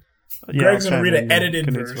 Greg's going to read an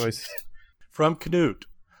edited version. Voice. From Knut.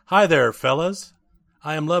 Hi there, fellas.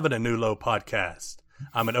 I am loving a new Low podcast.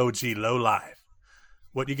 I'm an OG Low Life.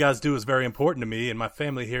 What you guys do is very important to me and my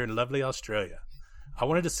family here in lovely Australia. I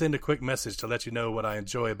wanted to send a quick message to let you know what I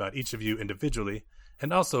enjoy about each of you individually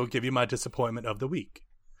and also give you my disappointment of the week.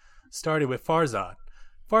 Starting with Farzad.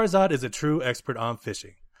 Farzad is a true expert on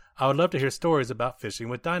fishing. I would love to hear stories about fishing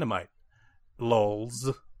with dynamite.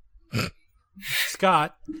 Lols.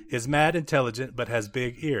 Scott is mad intelligent but has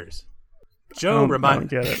big ears. Joe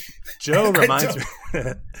reminds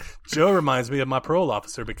me of my parole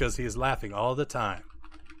officer because he is laughing all the time.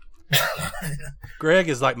 Greg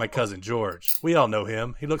is like my cousin George. We all know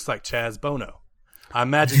him. He looks like Chaz Bono. I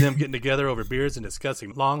imagine them getting together over beers and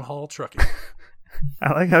discussing long-haul trucking.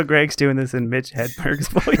 I like how Greg's doing this in Mitch Hedberg's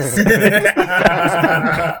voice.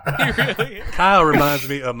 Really? Kyle reminds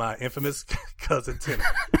me of my infamous cousin Timmy.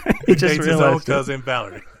 He He just dates his own realized it. cousin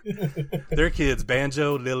Valerie. Their kids,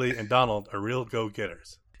 Banjo, Lily, and Donald, are real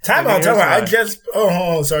go-getters. Time out. I just...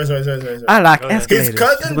 Oh, sorry. I like Go ahead. escalators. His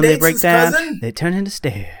cousin When they dates break his down, cousin? they turn into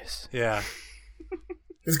stairs. Yeah.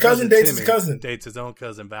 His cousin dates his Timmy cousin. Dates his own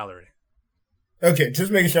cousin Valerie. Okay,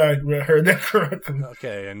 just making sure I heard that correctly.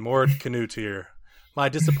 Okay, and more Canute here. My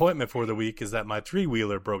disappointment for the week is that my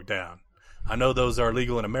three-wheeler broke down. I know those are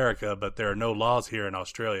legal in America, but there are no laws here in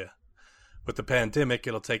Australia. With the pandemic,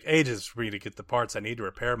 it'll take ages for me to get the parts I need to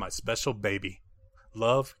repair my special baby.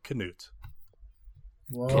 Love, Canute.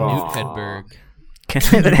 Knut Hedberg.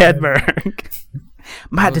 Canute Hedberg.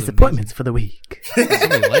 My That was disappointments for the week. So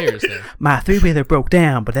many layers there. My three-wheeler broke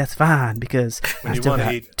down, but that's fine because When I you still want to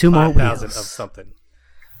got eat 2 more 5,000 wheels. of something.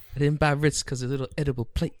 I didn't buy Ritz because of little edible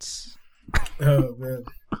plates. Oh, man.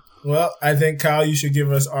 Well, I think, Kyle, you should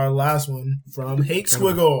give us our last one from Hate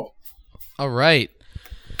Squiggle. All right.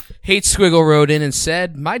 Hate Squiggle wrote in and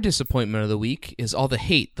said, my disappointment of the week is all the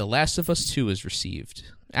hate The Last of Us 2 has received.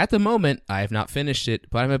 At the moment, I have not finished it,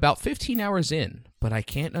 but I'm about 15 hours in, but I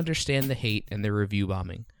can't understand the hate and the review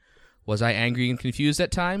bombing. Was I angry and confused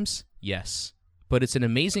at times? Yes. But it's an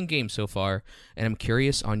amazing game so far, and I'm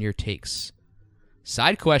curious on your takes.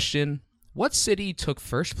 Side question, what city took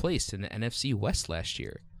first place in the NFC West last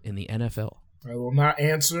year in the NFL? I will not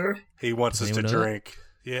answer. He wants us to Anyone know drink.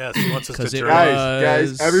 Yes, he wants us to 'Cause it drink.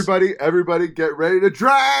 Guys, everybody get ready to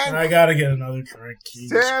drink! I gotta get another drink.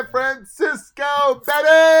 Jesus San Francisco,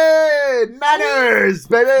 baby! Niners,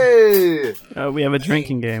 baby! We have a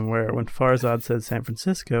drinking game where when Farzad says San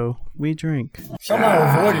Francisco, we drink.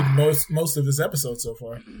 Somehow avoided most of this episode so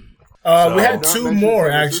far. So- we had Not 2 mention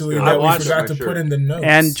more, San actually, Francisco. that I we watched forgot it, to sure. put in the notes.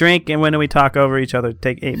 And drink, and when we talk over each other,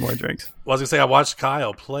 take 8 more drinks. Well, I was going to say, I watched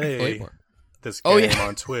Kyle Wait play more. this game Oh, yeah.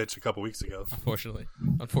 on Twitch a couple weeks ago. Unfortunately.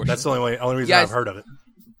 That's the only reason Yeah, I've heard of it.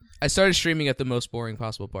 I started streaming at the most boring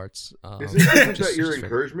possible parts. Isn't which that is your just fair.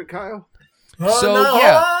 encouragement, Kyle? Oh, So, no,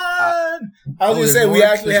 yeah. hold on. I was going to there's say, we more-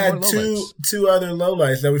 actually there's had more two other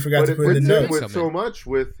lowlights that we forgot But to it put in puts the him notes. with so much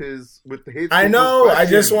with the hate. I know. I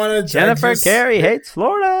just want to... Jennifer Carey hates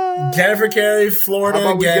Florida. Jennifer Carey, How Florida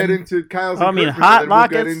about we again. get into Kyle's I mean, encouragement, Hot and then we'll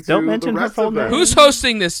get Lockets, into don't the mention her rest full of them. name. Who's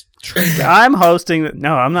hosting this train wreck? I'm hosting...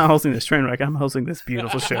 No, I'm not hosting this train wreck. I'm hosting this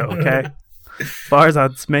beautiful show, okay?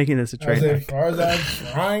 Farzad's making this a I was train like, wreck. far as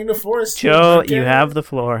I'm trying to force Joe, Jen you Carey. have the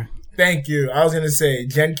floor. Thank you. I was going to say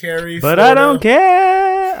Jen Carey, But Florida. I don't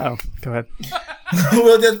care. Oh, go ahead.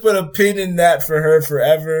 We'll just put a pin in that for her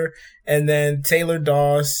forever. And then Taylor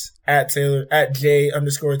Dawes at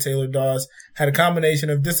J_Taylor Dawes had a combination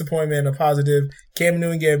of disappointment and a positive. Cam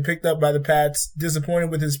Newton getting picked up by the Pats, disappointed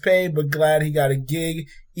with his pay, but glad he got a gig.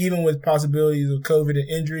 Even with possibilities of COVID and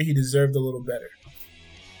injury, he deserved a little better.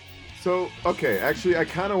 So, okay, actually, I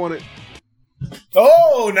kind of want to.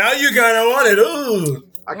 Oh, now you kind of want it. Ooh.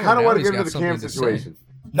 I kind of now want to he's get into got the Cam something to situation.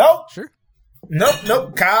 Nope. Sure.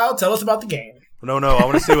 Nope. Kyle, tell us about the game. No, I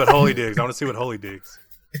want to see what Holy digs.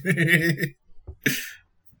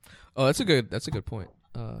 Oh, that's a good point.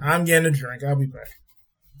 I'm getting a drink. I'll be back.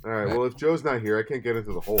 All right. Well, if Joe's not here, I can't get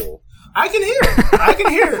into the hole. I can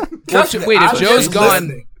hear it. Well, Trust me, wait, if I'm Joe's just gone,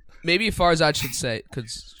 listening. maybe Farzad could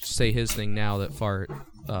say his thing now that Joe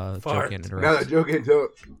can't interrupt. Now that Joe can't do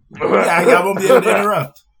it. Yeah, I won't be able to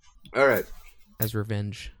interrupt. All right. As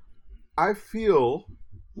revenge. I feel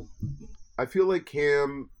like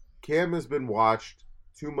Cam has been watched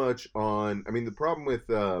too much on. I mean, the problem with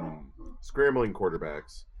scrambling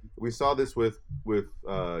quarterbacks. We saw this with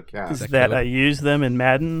Cap. Is that I use them in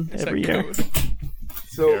Madden every year.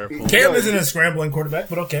 So Cam isn't a scrambling quarterback,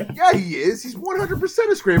 but okay. Yeah, he is. He's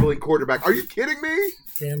 100% a scrambling quarterback. Are you kidding me?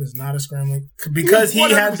 Cam is not a scrambling because he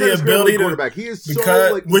has the a scrambling ability to. quarterback. He is Because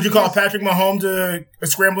so like. would you call Patrick Mahomes a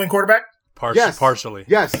scrambling quarterback? Yes. Partially.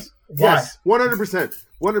 Yes. Why? Yes, 100%.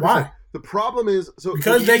 100%. Why? The problem is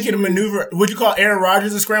because they can maneuver. Would you call Aaron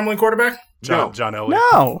Rodgers a scrambling quarterback? John Elway.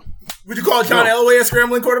 No. Would you call John Elway a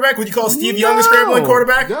scrambling quarterback? Would you call Steve Young a scrambling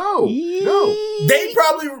quarterback? No. They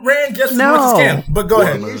probably ran just as much as Cam. But go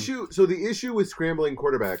ahead. The issue with scrambling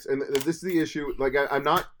quarterbacks, and this is the issue. Like I'm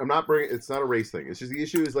not bringing. It's not a race thing. It's just the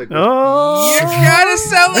issue is like. Oh, you gotta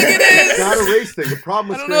sound like it is. It's not a race thing. The problem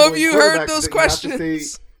with I don't know if you heard those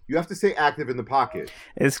questions. You have to stay active in the pocket.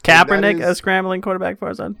 Is Kaepernick a scrambling quarterback,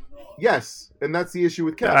 Farzad? Yes, and that's the issue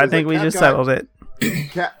with Cap. I think we just settled it.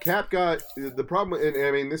 Cap got the problem, and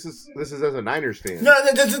I mean this is as a Niners fan. No,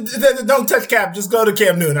 don't touch Cap. Just go to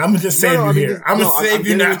Cam Newton. I'm gonna just save you here. I'm gonna save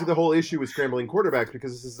you now. Into the whole issue with scrambling quarterbacks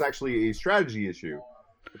because this is actually a strategy issue.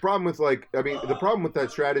 The problem with the problem with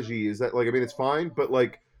that strategy is that it's fine, but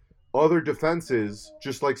other defenses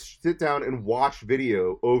just sit down and watch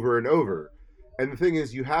video over and over. And the thing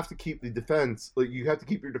is, you have to keep the defense, you have to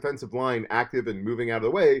keep your defensive line active and moving out of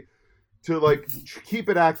the way to keep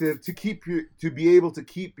it active, to be able to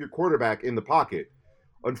keep your quarterback in the pocket.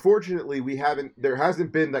 Unfortunately, there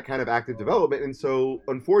hasn't been that kind of active development. And so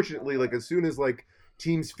unfortunately, as soon as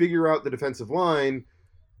teams figure out the defensive line,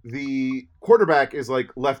 the quarterback is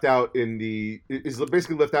left out is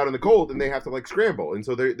basically left out in the cold, and they have to scramble. And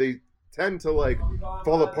so they tend to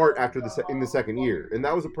fall apart in the second year. And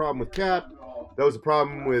that was a problem with Cap. That was a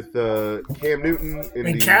problem with Cam Newton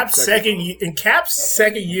in Cap's second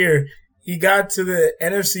year. He got to the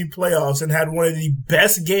NFC playoffs and had one of the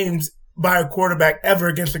best games by a quarterback ever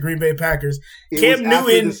against the Green Bay Packers. Cam Newton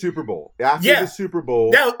after the Super Bowl. After the Super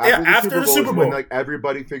Bowl. After the Super Bowl. When,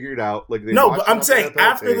 everybody figured out but I'm saying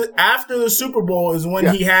after the Super Bowl is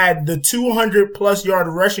when he had the 200+ yard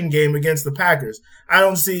rushing game against the Packers. I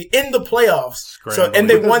don't see in the playoffs. And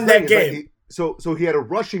they won that game. So he had a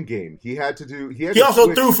rushing game. He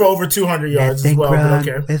also threw for over 200 yards as well.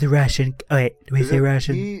 With Russian. Oh, wait, do we say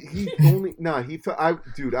Russian? I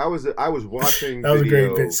was watching. That was a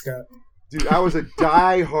great pitch, Scott. Dude, I was a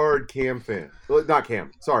diehard Cam fan. Not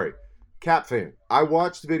Cam, sorry, Cap fan. I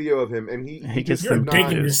watched video of him, and you're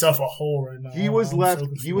digging yourself a hole right now. He was left in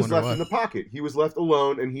the pocket. He was left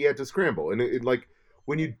alone, and he had to scramble. And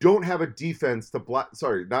when you don't have a defense to block,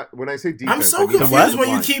 sorry, not when I say defense. I'm so confused when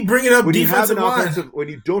you keep bringing up defensive line. When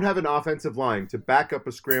you don't have an offensive line to back up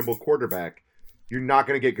a scramble quarterback, you're not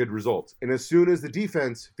going to get good results. And as soon as the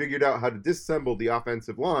defense figured out how to disassemble the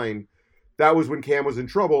offensive line, that was when Cam was in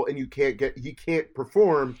trouble, and he can't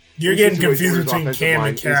perform. You're getting confused between Cam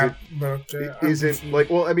and Cap.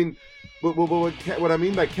 But what I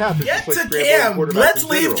mean by Cap is get to Cam. Let's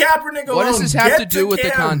leave Kaepernick alone. What does this have to do with the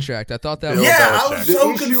contract? I thought that was I was so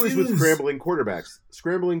confused. The issue is with scrambling quarterbacks.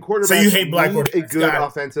 So you hate black quarterbacks. A good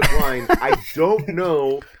offensive line. I don't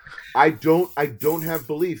know. I don't have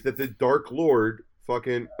belief that the Dark Lord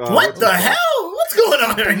fucking what the hell? What's going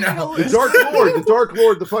on right now? The Dark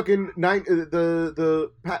Lord, the fucking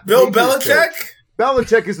Bill Belichick?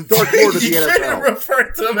 Belichick is the Dark Lord of the NFL. You shouldn't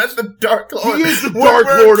refer to him as the Dark Lord. He is the Dark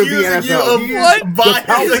Lord of the NFL. He is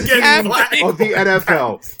of the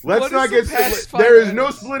NFL. Let's not get there is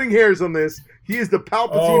no splitting hairs on this. He is the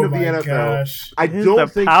Palpatine of the NFL. Gosh. I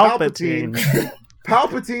don't think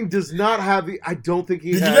Palpatine does not have the. I don't think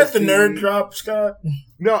he. Did you get the nerd drop, Scott?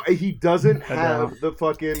 No, he doesn't have the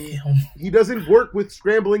fucking. Damn. He doesn't work with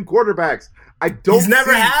scrambling quarterbacks. He's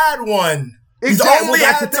never had one. Exactly. He's only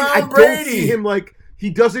had Tom Brady. I don't see him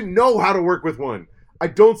he doesn't know how to work with one. I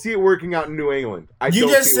don't see it working out in New England. You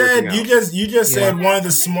just said one of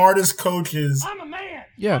the smartest coaches. I'm a man.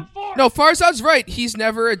 Yeah. No, Farzad's right. He's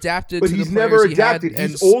never adapted. But to he's the never players adapted. He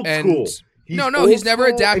had, he's old school. He's never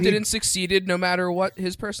adapted and succeeded no matter what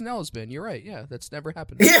his personnel has been. You're right. Yeah, that's never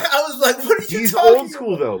happened. Yeah, I was like, what are you he's talking old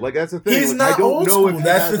school, about? though. That's the thing. He's not old school.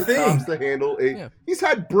 That's the thing. To handle He's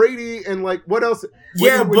had Brady and, what else?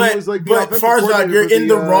 But Farzad, you're in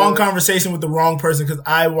the wrong conversation with the wrong person because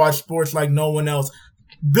I watch sports like no one else.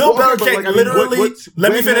 Bill Belichick literally.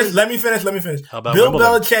 Let me finish. Bill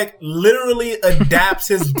Belichick literally adapts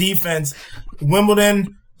his defense.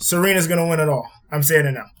 Wimbledon, Serena's going to win it all. I'm saying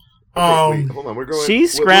it now. Wait, hold on. We're going. She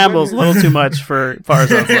scrambles a little too much for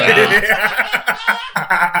Farzad.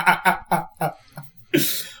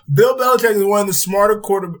 Bill Belichick is one of the smarter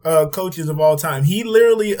coaches of all time. He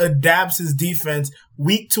literally adapts his defense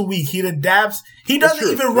week to week. He adapts. He doesn't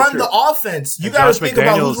even run the offense. You got to think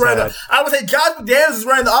about who's running the. I would say Josh McDaniels is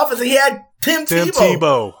running the offense, and he had Tim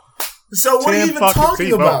Tebow. So what are you even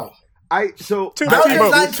talking about? Belichick's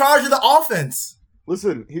not in charge of the offense.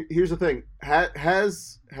 Listen, here's the thing.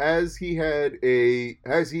 Has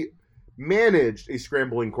he managed a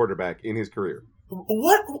scrambling quarterback in his career?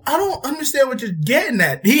 What? I don't understand what you're getting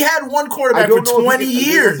at. He had one quarterback for 20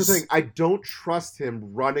 years. That's the thing. I don't trust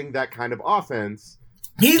him running that kind of offense.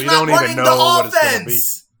 He's not running the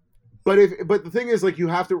offense. But the thing is, like, you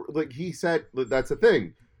have to, like he said, that's the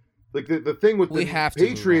thing. Like the thing with the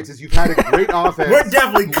Patriots is you've had a great offense. We're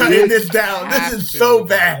definitely cutting this down. This is so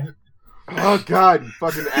bad. Oh God, you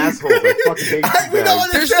fucking assholes! I fucking hate you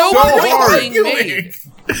guys. There's no point being made.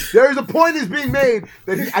 There's a point is being made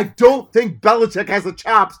that I don't think Belichick has the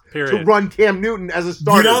chops to run Cam Newton as a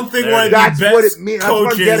starter. You don't think one of the best coaches that's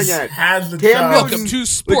what I'm getting at. Has the Cam chops? Welcome to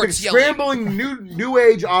sports yelling. Scrambling new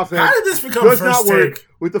age offense. How did this become does first not work take?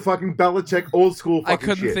 with the fucking Belichick old school fucking I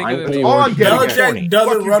couldn't shit. think of it. All I'm getting Belichick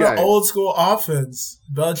doesn't run an guys. old school offense.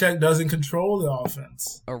 Belichick doesn't control the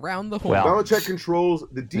offense. Around the horn. Well, Belichick controls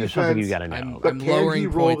the defense. There's something you got to know. But I'm can lowering he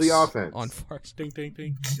roll points the offense? on Fox. Ding, ding,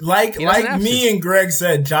 ding. Like me and Greg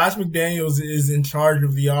said, Josh McDaniels is in charge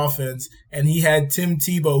of the offense, and he had Tim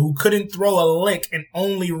Tebow, who couldn't throw a lick and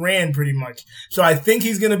only ran pretty much. So I think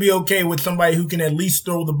he's going to be okay with somebody who can at least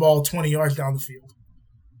throw the ball 20 yards down the field.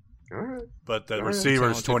 All right. But the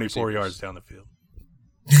receiver's 24 yards down the field.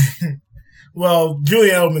 Well,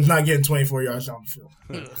 Julian Edelman's not getting 24 yards down the field.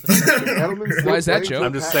 Why is that, Joe?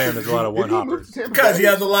 I'm just saying there's a lot of one-hoppers. Because he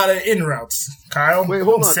has a lot of in routes. Kyle, wait,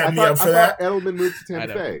 hold on. set me up for that. Edelman moved to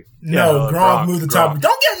Tampa Bay. No, Gronk moved the top.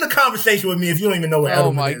 Don't get in the conversation with me if you don't even know what Edelman is.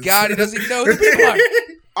 Oh my God, he doesn't even know who the people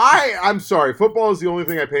are. I'm sorry. Football is the only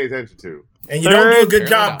thing I pay attention to. And you don't do a good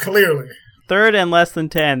job, clearly. Third and less than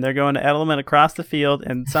 10. They're going to Edelman across the field,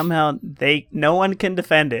 and somehow no one can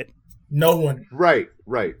defend it. No one. Right.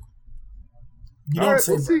 You All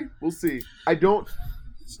don't right, we'll see. I don't.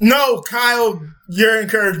 No, Kyle, your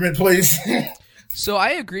encouragement, please. So I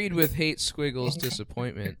agreed with Hate Squiggle's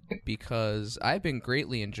disappointment because I've been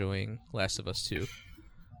greatly enjoying Last of Us 2.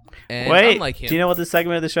 And wait, unlike him, do you know what this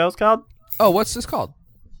segment of the show is called? Oh, what's this called?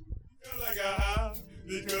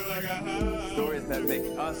 Stories that make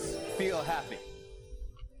us feel happy.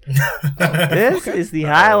 This is the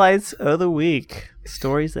highlights of the week.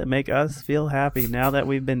 Stories that make us feel happy now that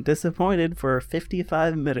we've been disappointed for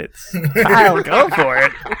 55 minutes. Kyle, go for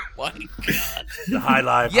it. Oh my God. The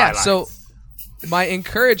highlights. So my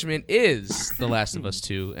encouragement is The Last of Us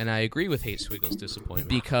 2, and I agree with Hate Squiggle's disappointment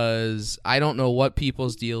because I don't know what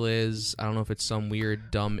people's deal is. I don't know if it's some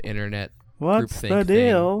weird, dumb internet What's groupthink the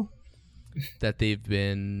deal? that they've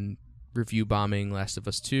been review bombing Last of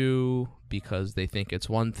Us 2 because they think it's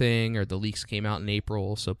one thing, or the leaks came out in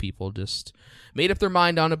April, so people just made up their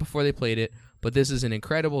mind on it before they played it. But this is an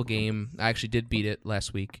incredible game. I actually did beat it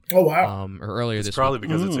last week. Oh, wow. Or earlier it's this probably week.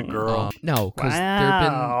 because it's a girl. No, because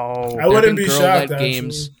I wouldn't be shocked,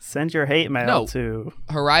 games. Send your hate mail to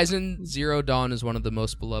Horizon Zero Dawn is one of the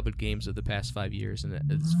most beloved games of the past 5 years, and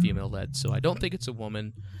it's female-led, so I don't think it's a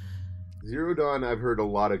woman. Zero Dawn, I've heard a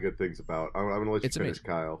lot of good things about. I'm going to let you finish, amazing.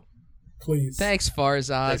 Kyle. Please. Thanks,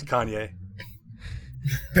 Farzad. Thanks, Kanye.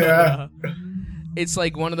 It's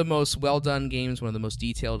like one of the most well-done games, one of the most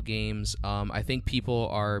detailed games. I think people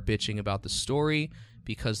are bitching about the story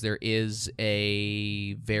because there is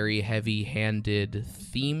a very heavy-handed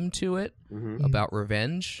theme to it about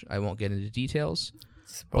revenge. I won't get into details.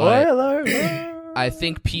 Spoiler! I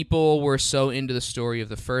think people were so into the story of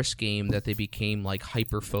the first game that they became like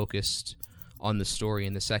hyper-focused on the story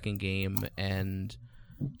in the second game and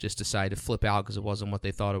just decided to flip out because it wasn't what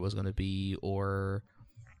they thought it was going to be, or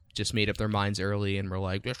just made up their minds early and were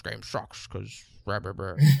like, this game sucks because blah, blah,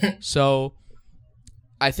 blah. So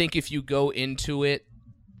I think if you go into it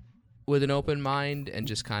with an open mind and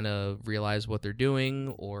just kind of realize what they're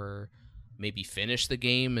doing, or maybe finish the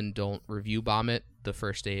game and don't review bomb it the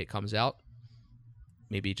first day it comes out,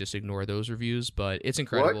 maybe just ignore those reviews, but it's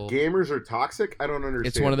incredible. What? Gamers are toxic? I don't understand.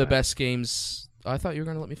 It's one of the best games. I thought you were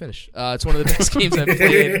going to let me finish. It's one of the best games I've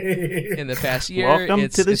played in the past year. Welcome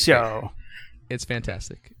to the show. It's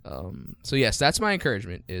fantastic. So yes, that's my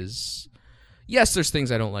encouragement. Is yes, there's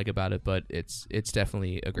things I don't like about it, but it's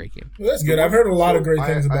definitely a great game. Well, that's good. I've heard a lot of great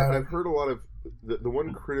things about it. I've heard a lot of the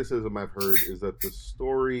one criticism I've heard is that the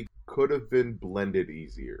story could have been blended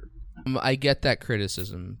easier. I get that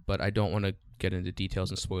criticism, but I don't want to get into details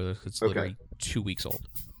and spoilers. It's literally 2 weeks old,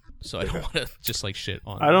 so I don't want to just like shit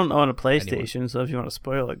on. I don't own a PlayStation, anyone. So if you want to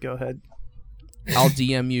spoil it, go ahead. I'll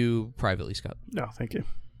DM you privately, Scott. No, thank you.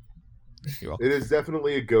 You're welcome. It is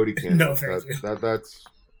definitely a goatee candidate. No, thank you. That's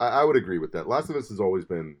I would agree with that. Last of Us has always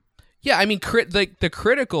been. Yeah, I mean, the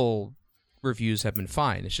critical reviews have been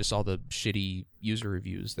fine. It's just all the shitty user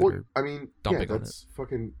reviews that are. I mean, dumping on it.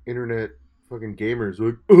 Fucking internet, fucking gamers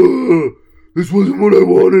like, this wasn't what I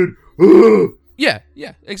wanted.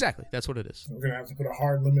 Yeah, exactly. That's what it is. We're gonna have to put a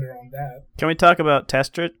hard limiter on that. Can we talk about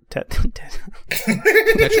Tetris? Tetris?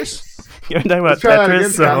 Can we talk about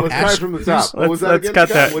Tetris? Let's try from the top. Let's cut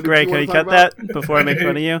that. Gray, can you cut that before I make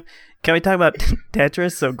fun of you? Can we talk about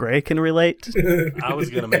Tetris so Gray can relate? I was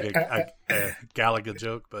going to make a Galaga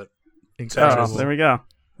joke, but... Oh, there we go.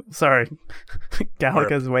 Sorry.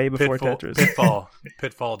 Galaga's way before Tetris.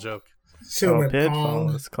 Pitfall joke.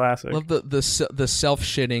 Pitfall. It's classic. Love the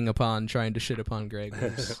self-shitting upon trying to shit upon Greg.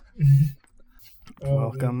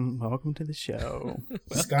 Welcome to the show.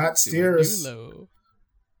 Scott, steer us.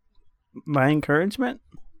 My encouragement?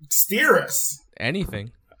 Steer us.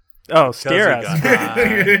 Anything. Oh, steer us.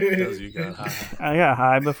 Because you got high. I got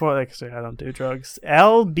high before. I don't do drugs.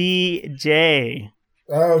 LBJ.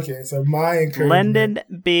 Okay, so my encouragement. Lyndon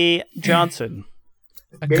B. Johnson.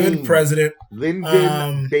 A good president.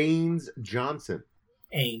 Lyndon Baines Johnson.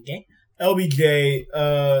 LBJ.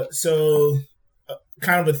 So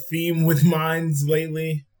kind of a theme with mines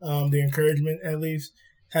lately. The encouragement, at least,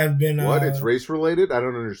 have been. What? It's race related? I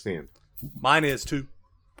don't understand. Mine is too.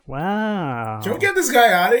 Wow. Can we get this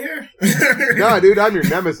guy out of here? No, dude, I'm your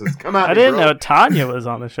nemesis. Come out. I didn't know Tanya was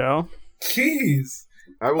on the show. Jeez.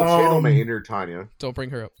 I will channel my inner Tanya. Don't bring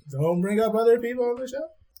her up. Don't bring up other people on the show.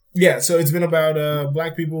 Yeah, so it's been about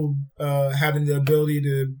black people having the ability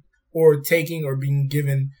to, or taking or being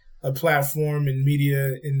given a platform in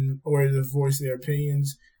media in order to voice their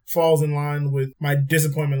opinions. Falls in line with my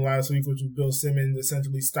disappointment last week, which was Bill Simmons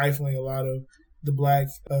essentially stifling a lot of the black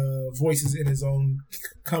voices in his own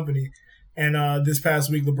company. And this past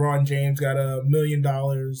week, LeBron James got $1 million.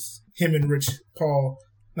 Him and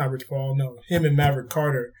him and Maverick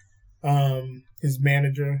Carter, his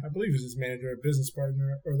manager, I believe it was his manager, a business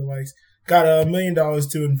partner or the likes, got $1 million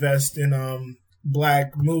to invest in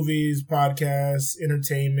black movies, podcasts,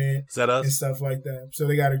 entertainment, is that us? And stuff like that. So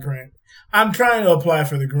they got a grant. I'm trying to apply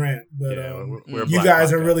for the grant, but we're you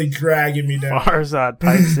guys are really dragging me down. Farzad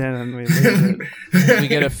pipes in and we lose it. We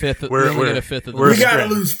get a fifth. We get a fifth of the. We gotta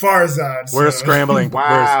lose Farzad. We're scrambling.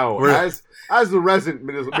 Wow. As the resident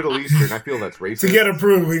Middle Eastern, I feel that's racist. To get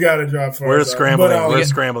approved, we gotta drop Farzad. We're scrambling. We're a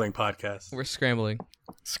scrambling podcast. We're scrambling.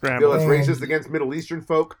 I feel that's racist against Middle Eastern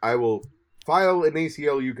folk. I will file an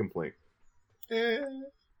ACLU complaint.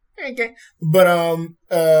 Okay. But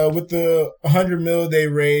with the $100 million they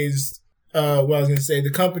raised, I was gonna say the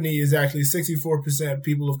company is actually 64%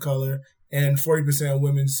 people of color and 40%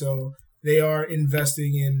 women. So they are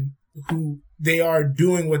investing in who they are,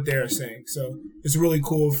 doing what they're saying. So it's really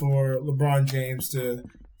cool for LeBron James to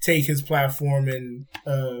take his platform and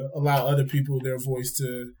allow other people their voice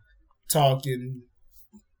to talk and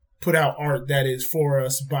put out art that is for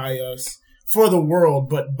us, by us, for the world,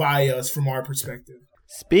 but by us from our perspective.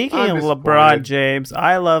 Speaking of LeBron James,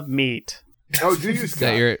 I love meat. Oh, do you,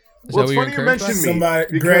 Scott? Is well, that it's funny you mentioned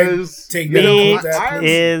meat. Because meat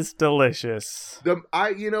is delicious.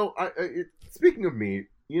 Speaking of meat,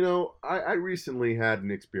 I recently had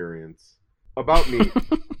an experience about meat.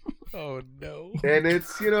 Oh, no. And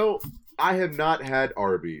it's, I have not had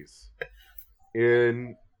Arby's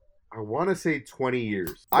in, I want to say 20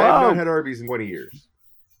 years. I have not had Arby's in 20 years.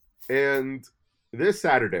 And this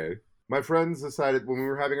Saturday, my friends decided, when we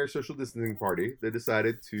were having our social distancing party, they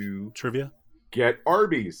decided to trivia get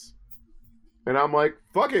Arby's. And I'm like,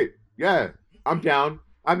 fuck it. Yeah, I'm down.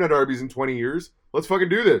 I've not had Arby's in 20 years. Let's fucking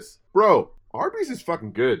do this. Bro, Arby's is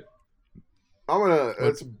fucking good.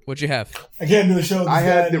 What'd you have? I can't do the show. I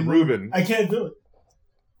had the Reuben. I can't do it.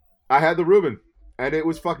 I had the Reuben, and it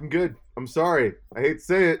was fucking good. I'm sorry. I hate to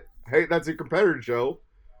say it. I hate that's a competitor show.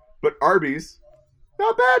 But Arby's,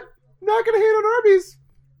 not bad. Not going to hate on Arby's.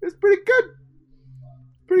 It's pretty good.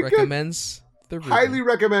 Recommends the Reuben. Highly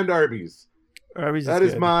recommend Arby's. Arby's that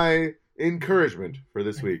is is my encouragement for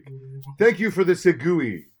this week. Thank you for the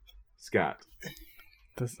segui, Scott.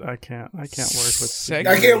 I can't work with.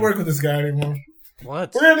 I can't work with this guy anymore.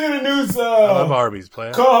 What? We're gonna do the news. I love Arby's,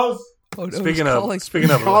 player. Calls. Oh, no, speaking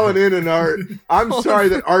of calling in and I'm sorry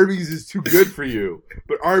that Arby's is too good for you,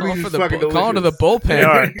 but Arby's is fucking delicious. Calling to the bullpen. They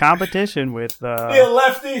are competition with. Hey,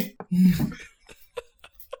 lefty.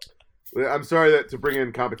 I'm sorry that to bring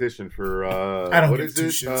in competition for I don't what give is two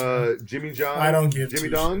it? shits, Jimmy John's. I don't give Jimmy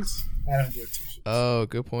two Dongs. I don't give two shits. Oh,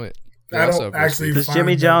 good point. I don't actually. Does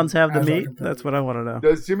Jimmy John's have the meat? That's what I want to know.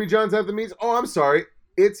 Does Jimmy John's have the meats? Oh, I'm sorry.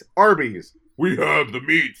 It's Arby's. We have the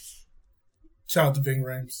meats. Shout out to Bing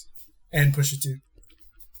Rames and Pusha T.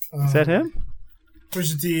 Is that him?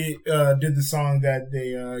 Pusha T did the song that they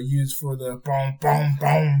used for the boom, boom,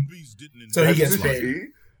 boom. So he gets paid.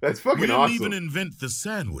 That's fucking awesome. We didn't even invent the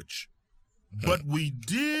sandwich, but we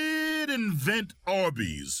did invent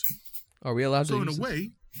Arby's. Are we allowed to So use in a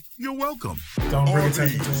way, You're welcome. Don't bring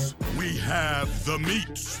attention to it. We have the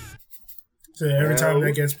meat. So every time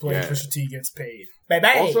that gets played, Pusha T gets paid.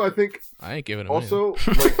 Bye-bye. Also, I think... I ain't giving him Also,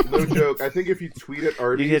 like, no joke, I think if you tweet at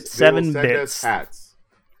Arby's, you get 7 they will send bits. us hats.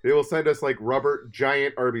 They will send us, like, rubber,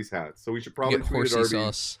 giant Arby's hats. So we should probably tweet at Arby's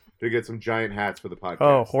sauce. to get some giant hats for the podcast.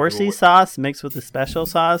 Oh, horsey sauce mixed with the special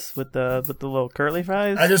sauce with the little curly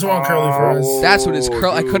fries? I just want curly fries. That's what it's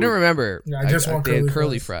I couldn't remember. Yeah, I just want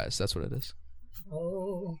curly fries. That's what it is.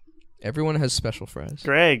 Oh. Everyone has special fries.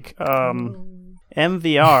 Greg,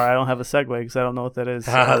 MVR, I don't have a segue because I don't know what that is.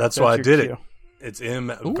 That's why I did it. It's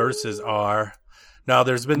M versus R. Now,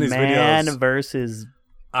 there's been these videos. Man versus...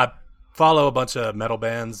 I follow a bunch of metal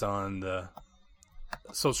bands on the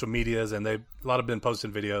social medias, and a lot have been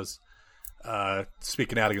posting videos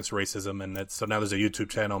speaking out against racism. And so now there's a YouTube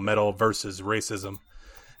channel, Metal versus Racism.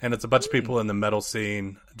 And it's a bunch of people in the metal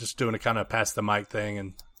scene just doing a kind of pass the mic thing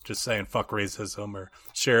and just saying fuck racism or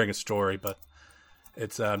sharing a story. But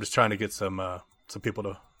it's I'm just trying to get some people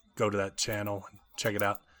to go to that channel and check it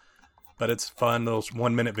out. But it's fun, those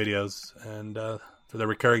 1-minute videos. And the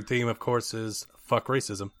recurring theme, of course, is fuck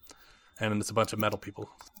racism. And it's a bunch of metal people.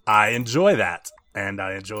 I enjoy that. And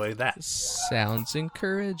I enjoy that. Sounds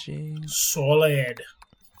encouraging. Solid.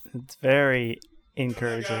 It's very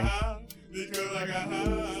encouraging.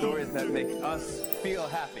 Stories that make us feel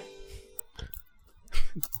happy.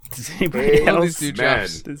 Does anybody else?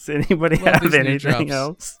 Does anybody have anything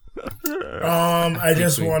else? I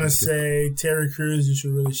just want to say, Terry Crews, you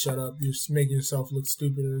should really shut up. You're making yourself look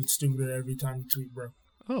stupider and stupider every time you tweet, bro.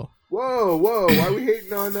 Oh. Whoa! Why are we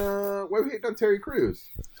hating on Terry Crews?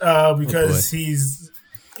 Because he's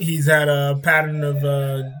had a pattern of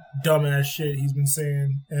dumbass shit he's been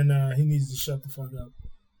saying, and he needs to shut the fuck up.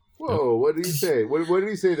 Whoa! What did he say? What did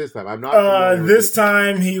he say this time? I'm not. This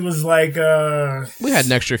time he was like, we had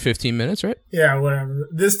an extra 15 minutes, right? Yeah, whatever.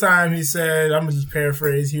 This time he said, I'm gonna just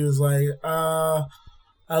paraphrase. He was like, I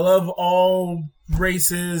love all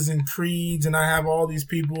races and creeds, and I have all these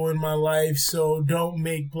people in my life, so don't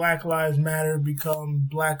make Black Lives Matter become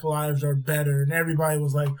Black Lives Are Better. And everybody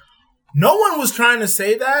was like, no one was trying to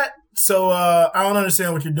say that, so I don't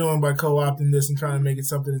understand what you're doing by co-opting this and trying to make it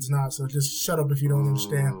something it's not, so just shut up if you don't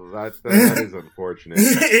understand. That is unfortunate.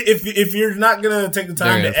 if you're not going to take the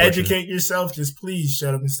time to educate yourself, just please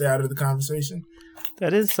shut up and stay out of the conversation.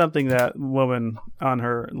 That is something that woman on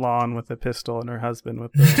her lawn with a pistol and her husband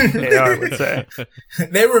with the AR would say.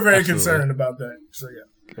 They were very concerned about that. So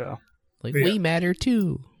yeah. Like, we matter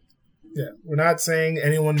too. Yeah, we're not saying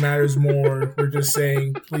anyone matters more. We're just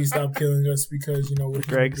saying please stop killing us because we're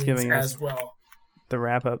Greg's giving us as well the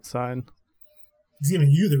wrap up sign. He's giving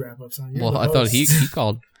you the wrap up sign. Well, I thought he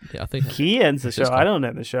called. Yeah, I think he ends the show. I don't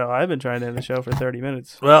end the show. I've been trying to end the show for 30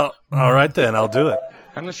 minutes. Well, all right then, I'll do it.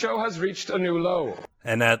 And the show has reached a new low.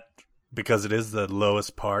 And that, because it is the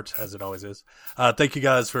lowest part, as it always is. Thank you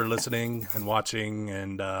guys for listening and watching.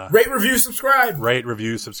 And rate, review, subscribe. Rate,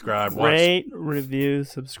 review, subscribe. Rate, review,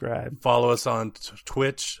 subscribe. Follow us on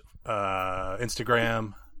Twitch,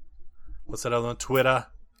 Instagram. What's that other one? Twitter.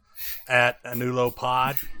 At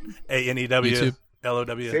AnewLowPod. ANEW. LOW.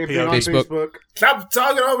 Same thing on Facebook. Stop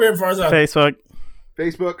talking over here, Farzad.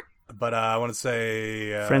 Facebook. But I want to say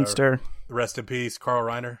Friendster. Rest in peace, Carl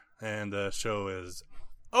Reiner. And the show is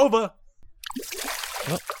over.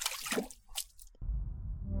 Oh.